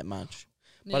say that much,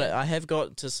 but I have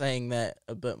got to saying that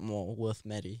a bit more with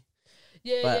Maddie.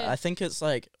 Yeah, but I think it's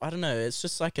like I don't know. It's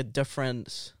just like a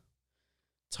different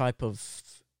type of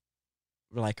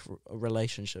like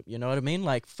relationship. You know what I mean?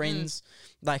 Like friends.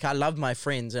 Like I love my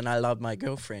friends and I love my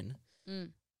girlfriend.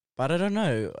 But I don't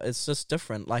know. It's just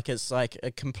different. Like it's like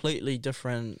a completely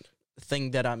different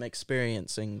thing that I'm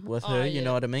experiencing with her. You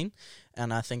know what I mean?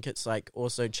 And I think it's like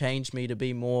also changed me to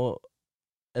be more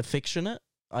affectionate,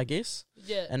 I guess.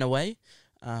 Yeah. In a way.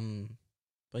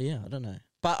 But yeah, I don't know.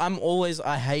 But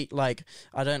I hate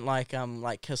I don't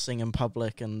like kissing in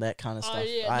public and that kind of stuff.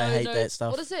 I hate that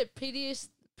stuff. What is it? PTSD?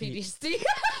 PTSD.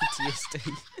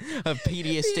 A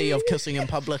PTSD of kissing in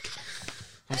public.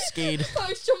 I'm scared.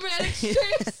 Post-traumatic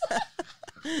stress.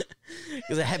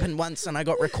 Because it happened once and I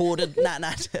got recorded. Nah.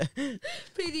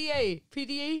 PDA?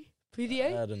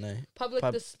 I don't know. Public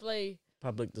display.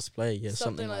 Public display, yeah.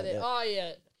 Something like that. Oh,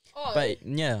 yeah. Oh, but,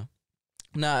 yeah.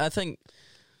 No, I think,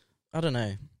 I don't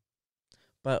know.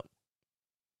 But,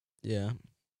 yeah.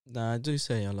 No, I do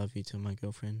say I love you to my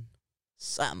girlfriend.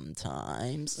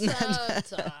 Sometimes.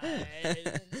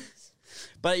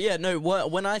 But yeah, no,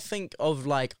 when I think of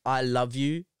like, I love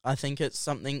you, I think it's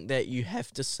something that you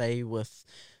have to say with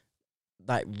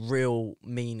like real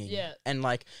meaning. Yeah. And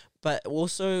like, but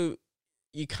also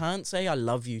you can't say I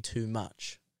love you too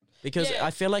much because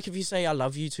I feel like if you say I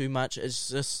love you too much, it's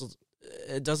just,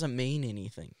 it doesn't mean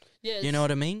anything. Yeah. You know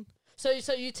what I mean? So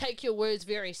you take your words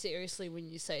very seriously when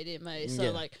you say them, eh?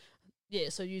 So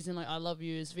so using like I love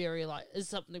you is very like, is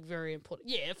something very important.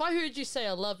 Yeah. If I heard you say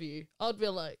I love you, I'd be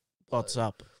like, What's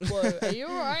up? Whoa, are you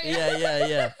alright?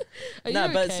 Yeah. Are No,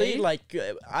 you but okay? see, like,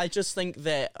 I just think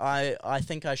that I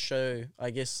think I show, I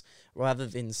guess, rather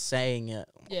than saying it,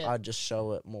 Yeah. I just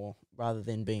show it more rather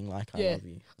than being like, I Yeah. love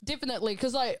you. Definitely,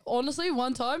 because like honestly,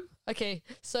 one time, okay,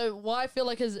 so why I feel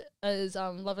like his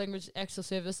love language acts of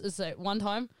service is that one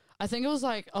time I think it was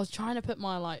like I was trying to put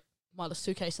my little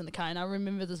suitcase in the car, and I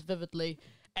remember this vividly,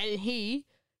 and he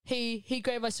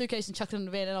grabbed my suitcase and chucked it in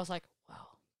the van, and I was like, wow,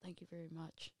 thank you very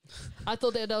much. I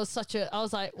thought that was such a, I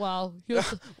was like, wow,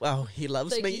 Wow, he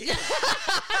loves thank me. you.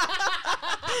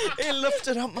 He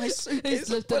lifted up my suitcase. He's and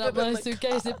lifted put up it in my the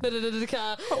suitcase car. and put it in the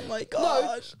car. Oh my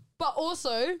gosh. But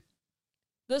also,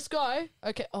 this guy,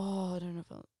 okay, I don't know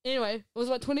if anyway, it was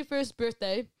my 21st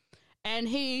birthday, and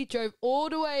he drove all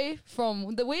the way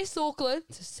from the West Auckland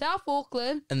to South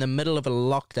Auckland In the middle of a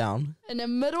lockdown. in the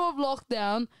middle of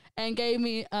lockdown and gave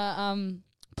me a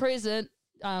present.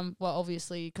 Well,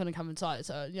 obviously, he couldn't come inside,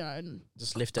 so, you know. And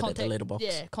Just left it at the letterbox.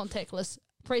 yeah, contactless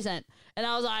present. And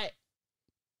I was like,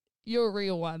 you're a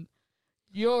real one.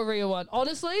 You're a real one.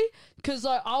 Honestly, because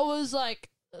like, I was like,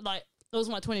 it was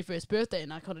my 21st birthday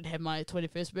and I couldn't have my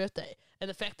 21st birthday. And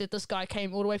the fact that this guy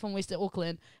came all the way from West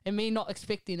Auckland and me not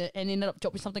expecting it and ended up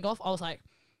dropping something off, I was like,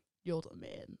 you're the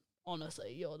man.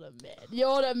 Honestly, you're the man.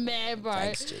 You're the man, bro.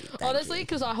 Thanks, G. Thank Honestly, you.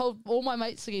 because I hold all my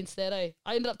mates against that, eh?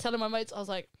 I ended up telling my mates, I was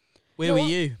like, Where know were what?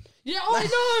 you? yeah,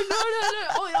 oh,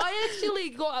 no. I actually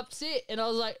got upset and I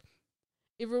was like,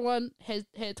 everyone had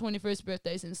 21st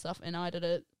birthdays and stuff and I did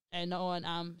it and no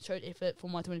one showed effort for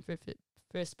my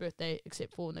 21st birthday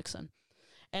except for Nixon.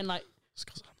 And like, It's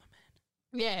 'cause I'm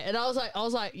the man. yeah, and I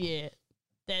was like, yeah,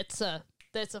 that's a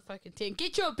fucking 10.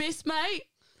 Get your best mate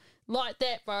like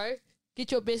that, bro.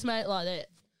 Get your best mate like that.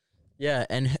 Yeah,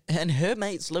 and her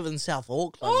mates live in South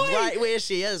Auckland, Oi! right where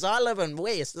she is. I live in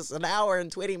West. It's an hour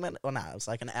and 20 minutes. Oh, no, it's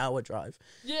like an hour drive.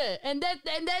 Yeah, and that's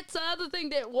the other thing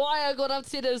that why I got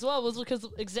upset as well was because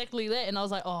of exactly that. And I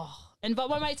was like, oh. But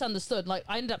my mates understood. Like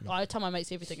I tell my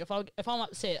mates everything. If I'm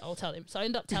upset, I'll tell them. So I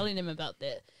ended up telling them about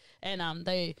that, and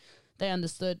they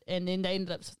understood, and then they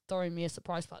ended up throwing me a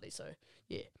surprise party. So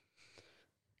yeah.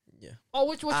 Yeah. Oh,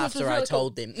 which was After really I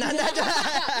told cool. them. No.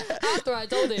 After I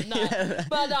told him, no. Yeah.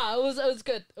 But no, it was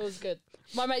good. It was good.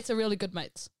 My mates are really good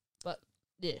mates. But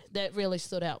yeah, that really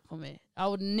stood out for me. I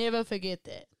would never forget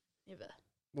that. Never.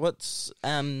 What's,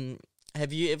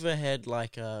 have you ever had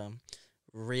like a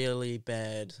really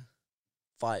bad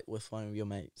fight with one of your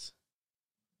mates?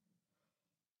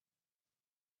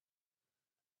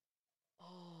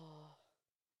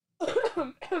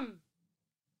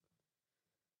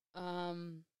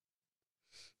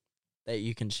 That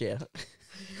you can share?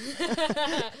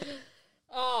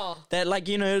 Oh. That, like,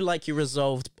 you know, like you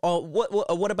resolved. Oh,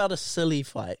 what about a silly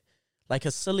fight? Like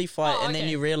a silly fight, Oh, and then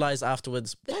okay. you realize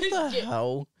afterwards, what the Yeah.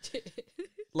 hell?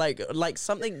 Like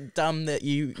something dumb that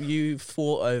you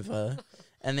fought over,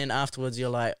 and then afterwards you're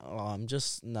like, oh,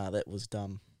 that was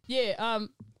dumb. Yeah,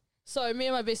 so me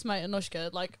and my best mate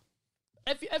Anushka, like,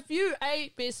 if you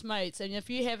ain't best mates and if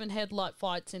you haven't had like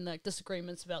fights and like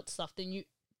disagreements about stuff, then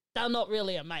they're not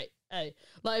really a mate. Hey,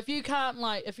 like if you can't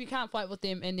fight with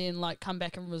them and then like come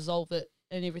back and resolve it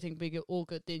and everything be all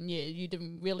good, then yeah, you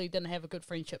didn't have a good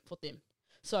friendship with them.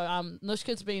 So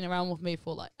Nushka's been around with me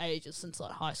for like ages, since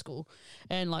like high school,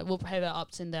 and like we'll have our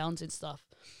ups and downs and stuff.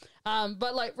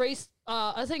 But like Reese,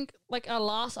 I think like our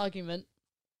last argument,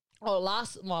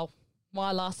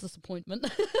 my last disappointment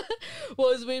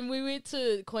was when we went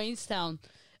to Queenstown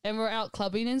and we're out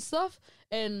clubbing and stuff,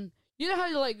 and you know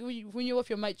how like when you're with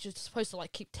your mates, you're supposed to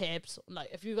like keep tabs, like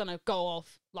if you're gonna go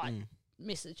off like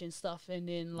message and stuff, and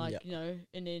then like Yep. you know,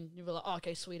 and then you were like, oh,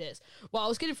 okay, sweet ass. Well, I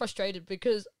was getting frustrated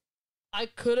because I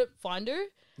couldn't find her,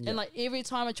 Yep. and like every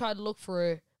time I tried to look for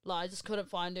her, like I just couldn't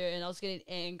find her, and I was getting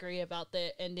angry about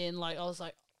that. And then like I was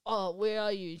like, oh, where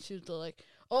are you? And she was like,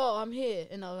 oh, I'm here.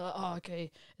 And I was like, oh, okay.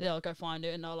 And then I'll go find her,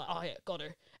 and I was like, oh yeah, got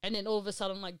her. And then all of a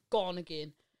sudden I'm like gone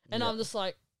again, and Yep. I'm just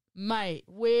like, mate,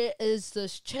 where is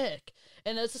this chick?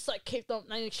 And it's just like kept on,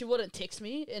 like, she wouldn't text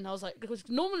me, and I was like, because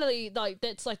normally like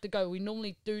that's like the go, we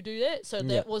normally do that, so that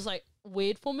Yep. was like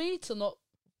weird for me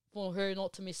for her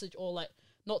not to message or like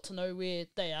not to know where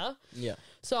they are. Yeah.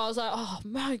 So I was like, oh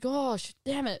my gosh,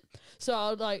 damn it. So I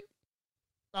was like,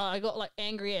 I got like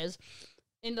angry as,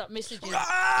 ended up messaging.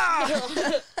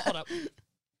 Hold up.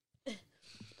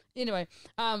 Anyway,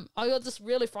 I got just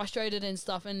really frustrated and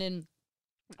stuff, and then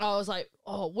I was like,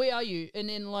 oh, where are you? And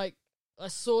then like I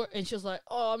saw it, and she was like,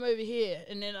 oh, I'm over here.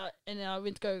 And then I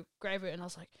went to go grab her, and I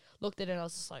was like, looked at it, and I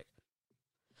was just like,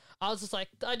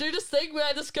 I do this thing where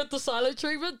I just get the silent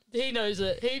treatment. He knows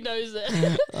it.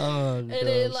 Oh, And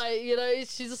then like, you know,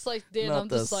 she's just like, then not I'm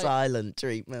the just like, silent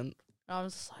treatment. I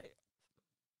was just like,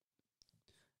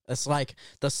 It's like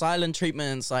the silent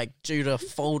treatment. It's like Judah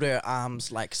fold her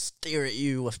arms, like stare at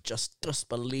you with just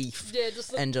disbelief,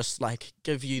 and just like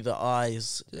give you the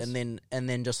eyes, and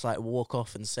then just like walk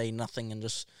off and say nothing, and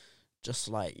just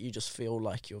like you just feel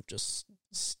like you've just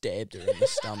stabbed her in the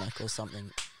stomach or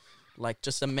something. Like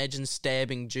just imagine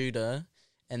stabbing Judah,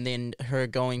 and then her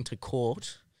going to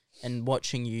court and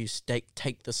watching you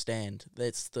take the stand.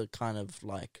 That's the kind of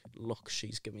like look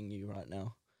she's giving you right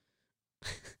now.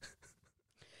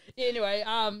 Anyway,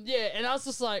 and I was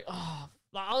just like, oh,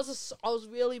 like I was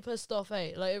really pissed off,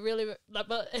 like it really, like,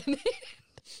 but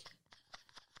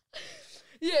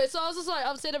yeah, so I was just like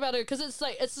upset about it because it's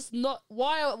just not.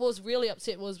 Why I was really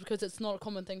upset was because it's not a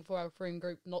common thing for our friend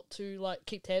group not to like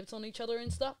keep tabs on each other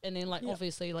and stuff, and then like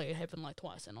obviously like it happened like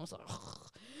twice, and I was like,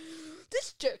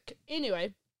 this jerk.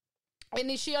 Anyway. And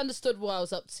then she understood why I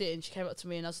was upset, and she came up to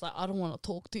me, and I was like, I don't want to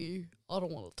talk to you. I'm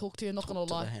not going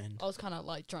to lie. I was kind of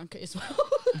like drunk as well.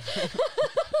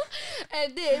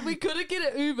 And then we couldn't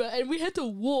get an Uber, and we had to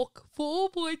walk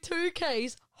 4.2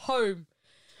 Ks home.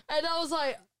 And I was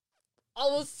like, I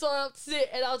was so upset,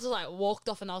 and I was just like walked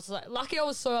off, and I was like, lucky I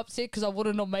was so upset because I would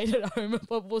have not made it home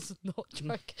if I was not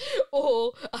drunk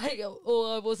or I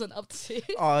wasn't upset.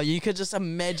 Oh, you could just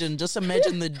imagine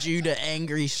the Judah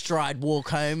angry stride walk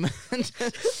home.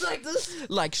 Just like this.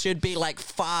 Like she'd be like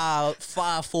far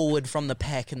forward from the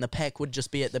pack, and the pack would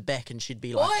just be at the back, and she'd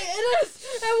be like, "Oh, it is.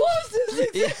 It was. It's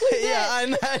exactly that. Yeah, I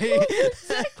know.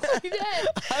 Exactly that.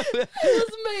 It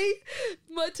was me,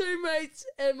 my two mates,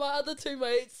 and my other two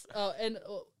mates. And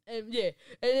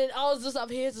then I was just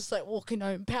up here, just like walking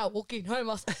home. I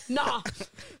was like, nah,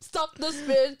 stop this,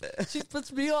 man. She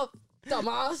puts me off,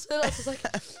 dumbass. And I was just like,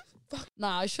 fuck,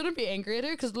 nah, I shouldn't be angry at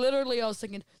her because literally I was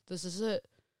thinking, this is it.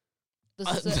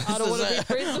 I don't want to be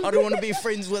friends with her. I don't want to be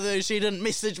friends with her. She didn't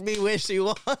message me where she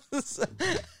was. This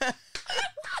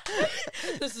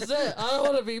is it. I don't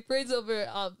want to be friends with her.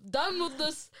 I'm done with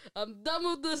this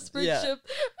friendship. Yeah.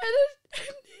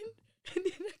 And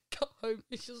then I got home,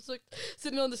 and she was like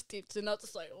sitting on the steps, and I was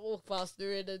just like walk past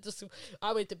her, and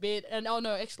I went to bed. And oh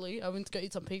no, actually I went to go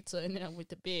eat some pizza, and then I went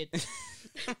to bed. And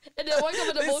then I woke up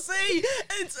in the morning. See,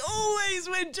 it's always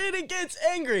when Judah gets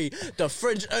angry, the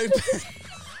fridge opens.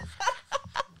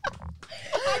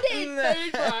 I need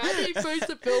food, bro. I need food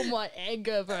to fill my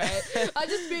anger, bro. I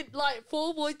just spent like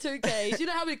 4.2 Ks. You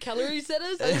know how many calories that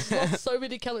is? I just lost so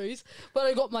many calories. But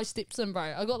I got my steps in,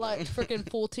 bro. I got like freaking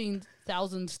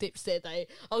 14,000 steps that day.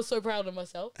 I was so proud of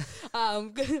myself.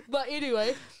 But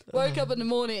anyway, woke up in the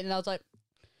morning and I was like,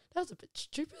 that was a bit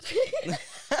stupid.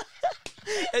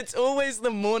 It's always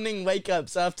the morning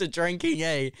wake-ups after drinking,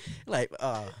 eh? Like,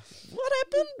 what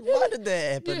happened? Why did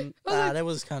that happen? Yeah, that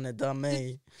was kind of dumb,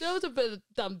 eh? That was a bit of a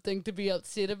dumb thing to be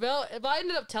upset about. If I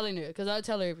ended up telling her, because I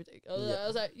tell her everything. I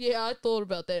was like, yeah, I thought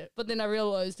about that. But then I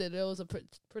realised that it was a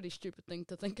pretty stupid thing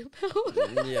to think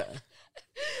about. Yeah.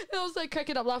 I was like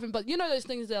cracking up laughing. But you know those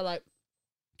things that are like,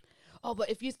 oh,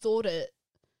 but if you thought it,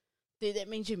 then that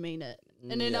means you mean it.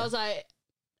 And then I was like,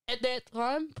 at that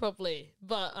time, probably.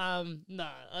 But no,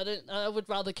 I don't. I would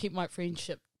rather keep my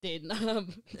friendship than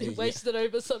waste it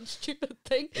over some stupid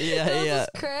thing. Yeah, and I was just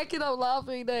cracking up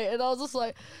laughing there, and I was just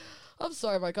like, I'm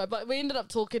sorry, my guy. But we ended up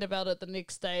talking about it the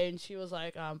next day, and she was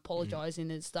like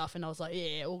apologizing and stuff, and I was like,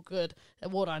 yeah, all good.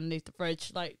 And water underneath the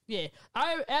fridge, like, yeah.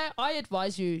 I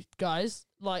advise you guys,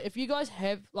 like, if you guys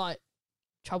have like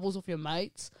troubles with your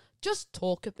mates, just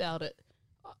talk about it.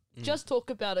 Just talk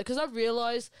about it, because I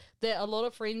realized that a lot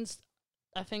of friends,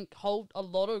 I think, hold a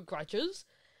lot of grudges,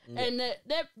 and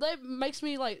that makes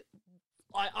me like,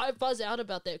 I buzz out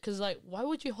about that, because like, why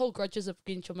would you hold grudges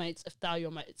against your mates if they're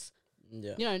your mates?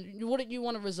 Yeah, you know, wouldn't you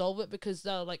want to resolve it because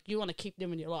like you want to keep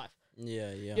them in your life?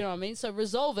 Yeah. You know what I mean? So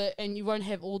resolve it, and you won't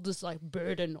have all this like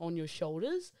burden on your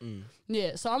shoulders.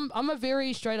 Yeah, so I'm a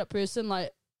very straight up person.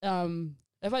 Like,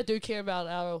 if I do care about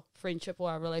our friendship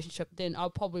or our relationship, then I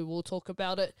probably will talk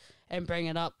about it and bring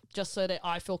it up just so that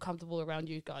I feel comfortable around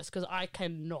you guys, because I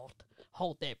cannot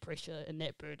hold that pressure and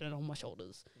that burden on my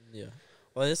shoulders. Yeah.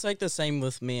 Well, it's like the same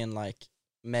with me and like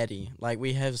Maddie. Like,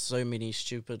 we have so many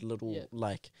stupid little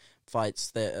like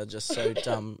fights that are just so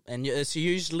dumb, and it's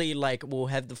usually like we'll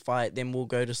have the fight, then we'll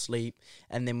go to sleep,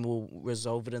 and then we'll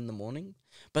resolve it in the morning.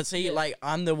 But see, like,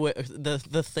 I'm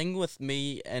the thing with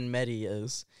me and Maddie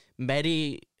is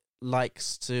Maddie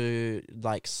likes to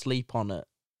like sleep on it,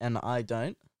 and I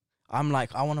don't. I'm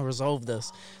like, I want to resolve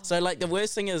this. So like, the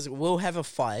worst thing is we'll have a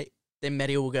fight, then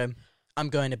Maddie will go, I'm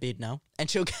going to bed now. And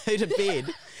she'll go to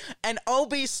bed and I'll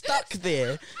be stuck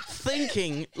there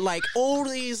thinking like all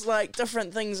these like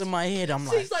different things in my head. I'm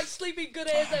like, She's like sleeping good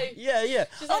as a... yeah.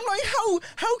 She's I'm like,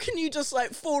 how can you just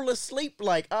like fall asleep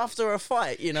like after a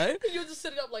fight, you know? You're just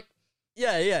sitting up like...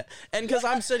 Yeah. And because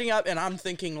I'm sitting up and I'm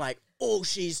thinking like, oh,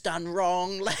 she's done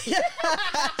wrong. Like,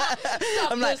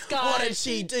 I'm like, what did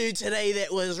she do today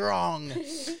that was wrong?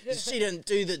 She didn't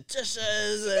do the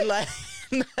dishes and like...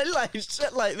 like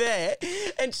shit like that,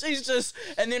 and she's just,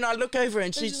 and then I look over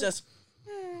and she's just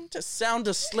sound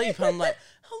asleep. I'm like,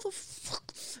 how the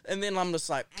fuck? And then I'm just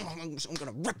like, I'm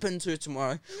gonna rip into her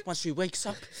tomorrow. Once she wakes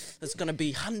up, it's gonna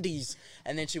be hundies.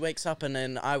 And then she wakes up, and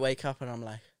then I wake up, and I'm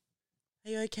like,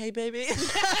 are you okay, baby?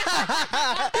 It's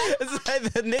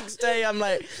like the next day, I'm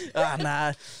like,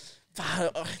 nah.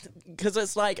 Because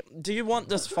it's like, do you want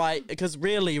this fight? Because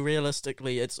really,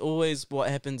 realistically, it's always what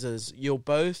happens is you'll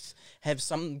both have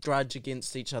some grudge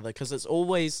against each other. Because it's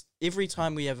always, every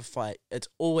time we have a fight, it's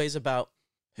always about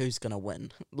who's gonna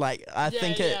win. Like I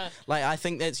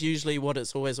think that's usually what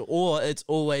it's always, or it's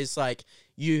always like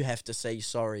you have to say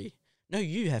sorry. No,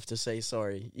 you have to say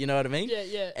sorry. You know what I mean?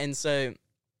 Yeah. And so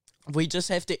we just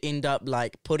have to end up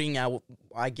like putting our,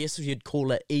 I guess you'd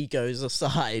call it, egos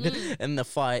aside in the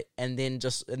fight, and then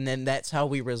that's how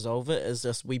we resolve it, is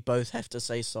just we both have to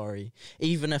say sorry.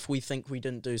 Even if we think we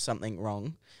didn't do something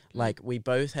wrong, like we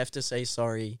both have to say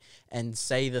sorry and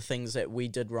say the things that we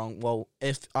did wrong. Well,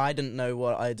 if I didn't know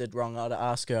what I did wrong, I'd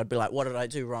ask her, I'd be like, what did I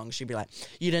do wrong? She'd be like,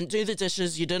 you didn't do the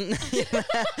dishes, you didn't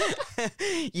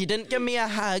you didn't give me a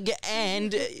hug,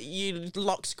 and you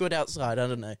locked Squid outside, I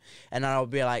don't know. And I'll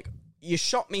be like, you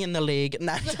shot me in the leg.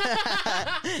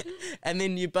 And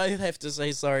then you both have to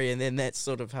say sorry, and then that's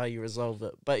sort of how you resolve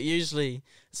it. But usually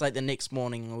it's like the next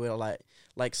morning we're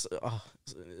like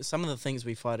some of the things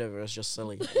we fight over is just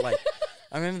silly. Like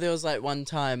I remember there was like one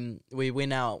time we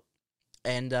went out,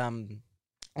 and I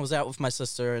was out with my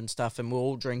sister and stuff, and we were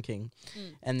all drinking,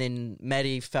 and then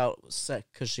Maddie felt sick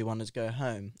because she wanted to go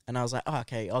home, and I was like, oh,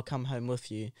 okay, I'll come home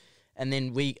with you. And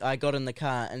then I got in the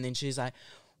car, and then she's like,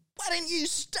 why didn't you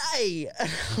stay? And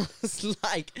I was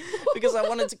like, because I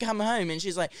wanted to come home. And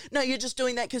she's like, no, you're just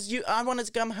doing that because I wanted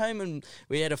to come home. And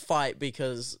we had a fight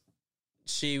because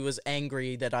she was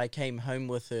angry that I came home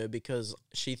with her because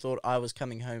she thought I was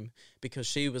coming home because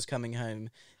she was coming home.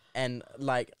 And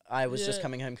like, I was just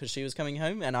coming home because she was coming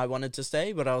home, and I wanted to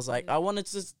stay. But I was like, I wanted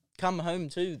to come home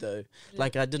too, though. Yeah.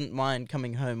 Like, I didn't mind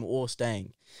coming home or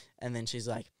staying. And then she's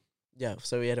like, yeah,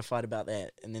 so we had a fight about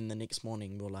that. And then the next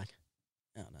morning we were like,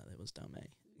 oh no, that was dumb,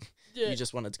 eh? Yeah. You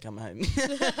just wanted to come home. Do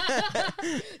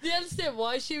you understand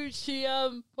why she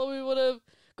probably would have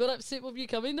got upset with you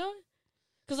coming though?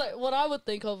 Because like what I would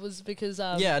think of was because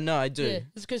yeah, no, I do. Yeah,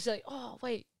 it's because like, oh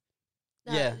wait,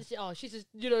 nah, yeah, she's just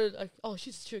like, oh,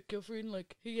 she's a girlfriend,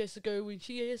 like he has to go when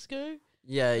she has to go.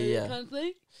 Yeah, kind of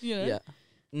thing. You know? Yeah.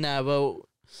 Nah, well,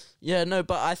 yeah, no,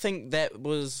 but I think that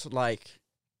was like,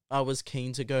 I was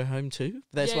keen to go home too.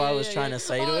 That's what I was trying to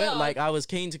say to her. Like, I was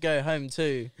keen to go home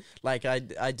too. Like, I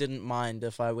didn't mind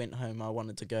if I went home. I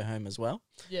wanted to go home as well.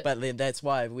 Yeah. But then that's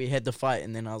why we had the fight.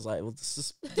 And then I was like, well,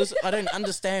 this I don't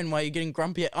understand why you're getting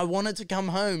grumpy. I wanted to come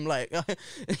home. Like,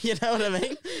 you know what I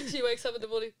mean? She wakes up in the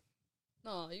morning.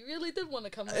 No, you really did want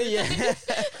to come home. Yeah.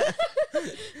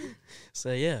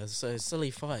 So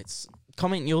silly fights.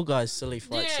 Comment your guys' silly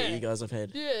fights that you guys have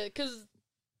had. Yeah, because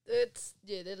that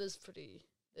is pretty...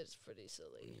 It's pretty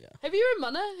silly. Yeah. Have you and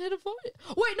Mana had a fight?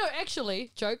 Wait, no,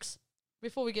 actually, jokes.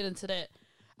 Before we get into that,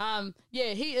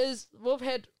 we've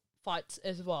had fights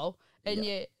as well,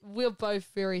 and we're both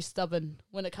very stubborn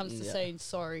when it comes to saying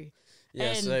sorry. Yeah,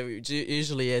 and so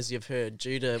usually, as you've heard,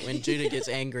 when Judah gets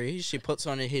angry, she puts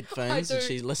on her headphones and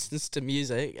she listens to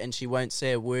music, and she won't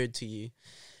say a word to you,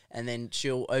 and then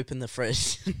she'll open the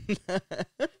fridge.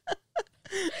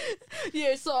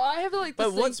 Yeah, so I have like.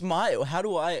 But what's my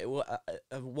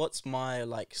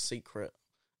like secret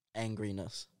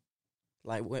angriness?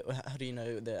 Like, how do you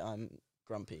know that I'm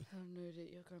grumpy? I don't know that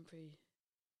you're grumpy.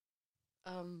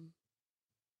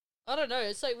 I don't know.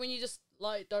 It's like when you just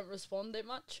like don't respond that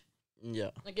much. Yeah.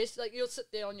 I guess like you'll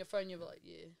sit there on your phone. You'll be like,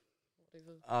 yeah,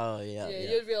 whatever. Oh yeah.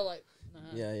 Yeah, you'd be like, nah.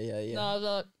 Yeah. No, I was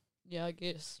like, yeah, I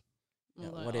guess. Yeah,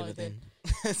 like, whatever then.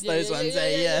 It's yeah, those ones,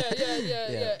 yeah.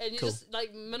 And you just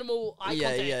like minimal eye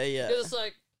contact. Yeah. You're just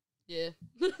like, yeah,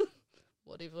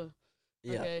 whatever.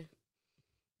 Yeah. Okay.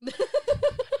 Do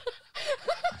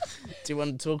you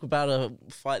want to talk about a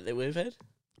fight that we've had?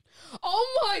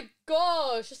 Oh my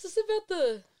gosh! Is this about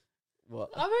the? What?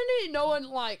 I've only known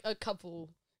like a couple.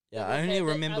 Yeah, I only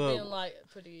remember. I've been like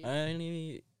pretty. I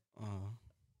only.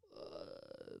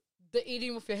 The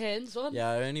eating with your hands one? Yeah,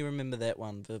 I only remember that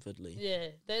one vividly. Yeah,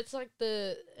 that's like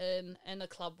the and the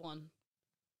club one.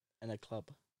 In a club.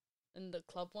 And the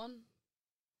club one?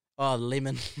 Oh,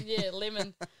 lemon. Yeah,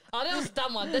 lemon. Oh, that was a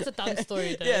dumb one. That's a dumb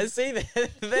story, though. Yeah, see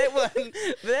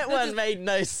that one made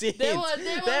no sense.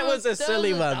 That was a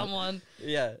silly one. Dumb one.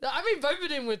 Yeah. I mean, both of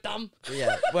them were dumb.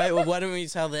 Yeah. Wait, well, why don't we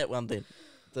tell that one then?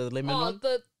 The lemon one?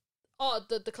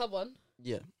 The club one.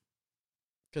 Yeah.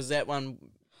 Because that one...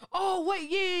 Oh, wait,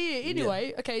 yeah.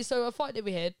 Anyway, okay, so a fight that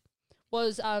we had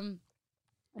was,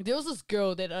 there was this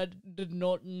girl that I did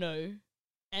not know,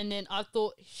 and then I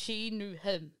thought she knew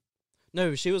him.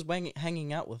 No, she was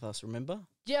hanging out with us, remember?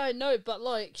 Yeah, I know, but,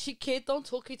 like, she kept on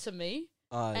talking to me,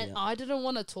 and yeah. I didn't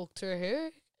want to talk to her,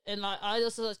 and, like, I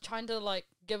just was trying to, like,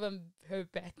 give her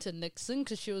back to Nixon,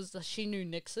 because she knew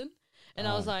Nixon, and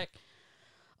I was like,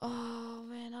 oh,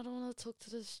 man, I don't want to talk to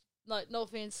this, like, no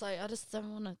offense, like, I just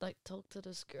don't want to, like, talk to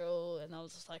this girl, and I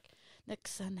was just like,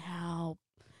 Nixon, help.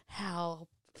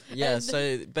 Yeah, and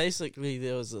so basically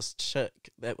there was this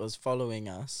chick that was following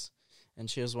us, and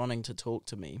she was wanting to talk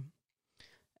to me.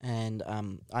 And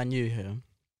I knew her,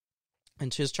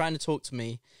 and she was trying to talk to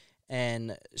me,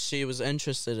 and she was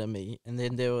interested in me. And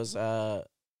then there was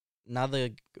another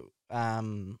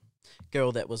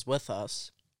girl that was with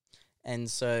us, and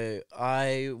so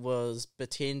I was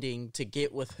pretending to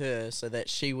get with her so that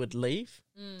she would leave.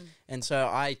 And so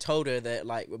I told her that,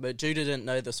 like, but Judah didn't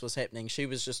know this was happening. She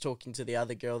was just talking to the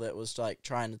other girl that was, like,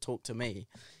 trying to talk to me.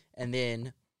 And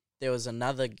then there was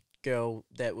another girl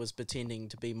that was pretending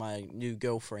to be my new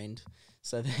girlfriend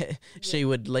so that she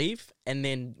would leave. And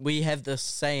then we have this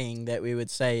saying that we would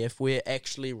say if we're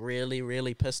actually really,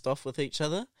 really pissed off with each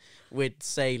other, we'd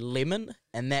say lemon,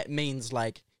 and that means,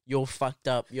 like, you're fucked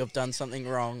up, you've done something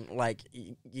wrong, like,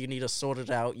 you need to sort it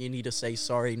out, you need to say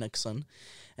sorry, Nixon.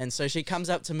 And so she comes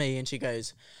up to me and she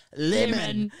goes,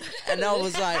 lemon. And I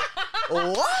was like,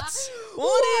 what?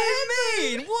 What do you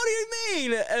mean? What do you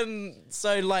mean? And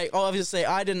so, like, obviously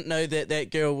I didn't know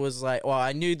that girl was like, well,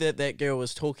 I knew that girl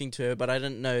was talking to her, but I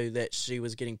didn't know that she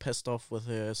was getting pissed off with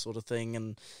her sort of thing.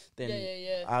 And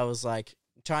then I was like,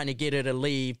 trying to get her to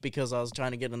leave because I was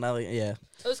trying to get another, It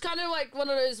was kind of like one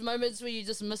of those moments where you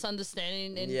just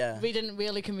misunderstanding and we didn't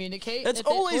really communicate. It's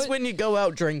always when you go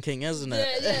out drinking, isn't it?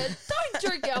 Yeah. Don't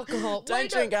drink alcohol.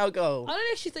 Don't drink alcohol. I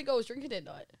don't actually think I was drinking that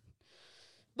night.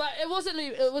 But it wasn't,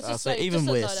 it was just so like... even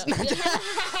worse.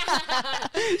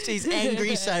 She's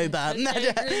angry sober.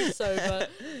 Angry sober.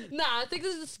 Nah, I think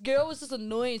this girl was just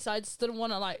annoying, so I just didn't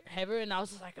want to, like, have her, and I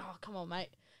was just like, oh, come on, mate,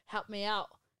 help me out.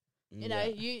 You know,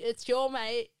 it's your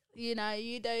mate. You know,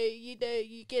 you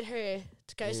get her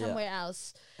to go somewhere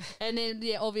else. And then,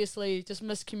 obviously, just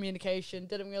miscommunication.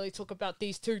 Didn't really talk about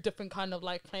these two different kind of,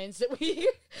 like, plans that we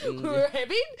were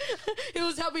having. He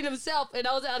was helping himself, and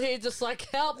I was out here just like,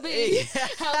 help me.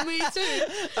 Help me too.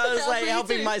 I was like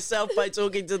helping myself by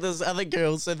talking to this other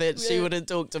girl so that she wouldn't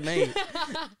talk to me.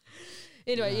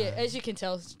 Anyway, as you can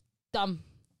tell, dumb.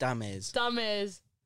 Dumb as.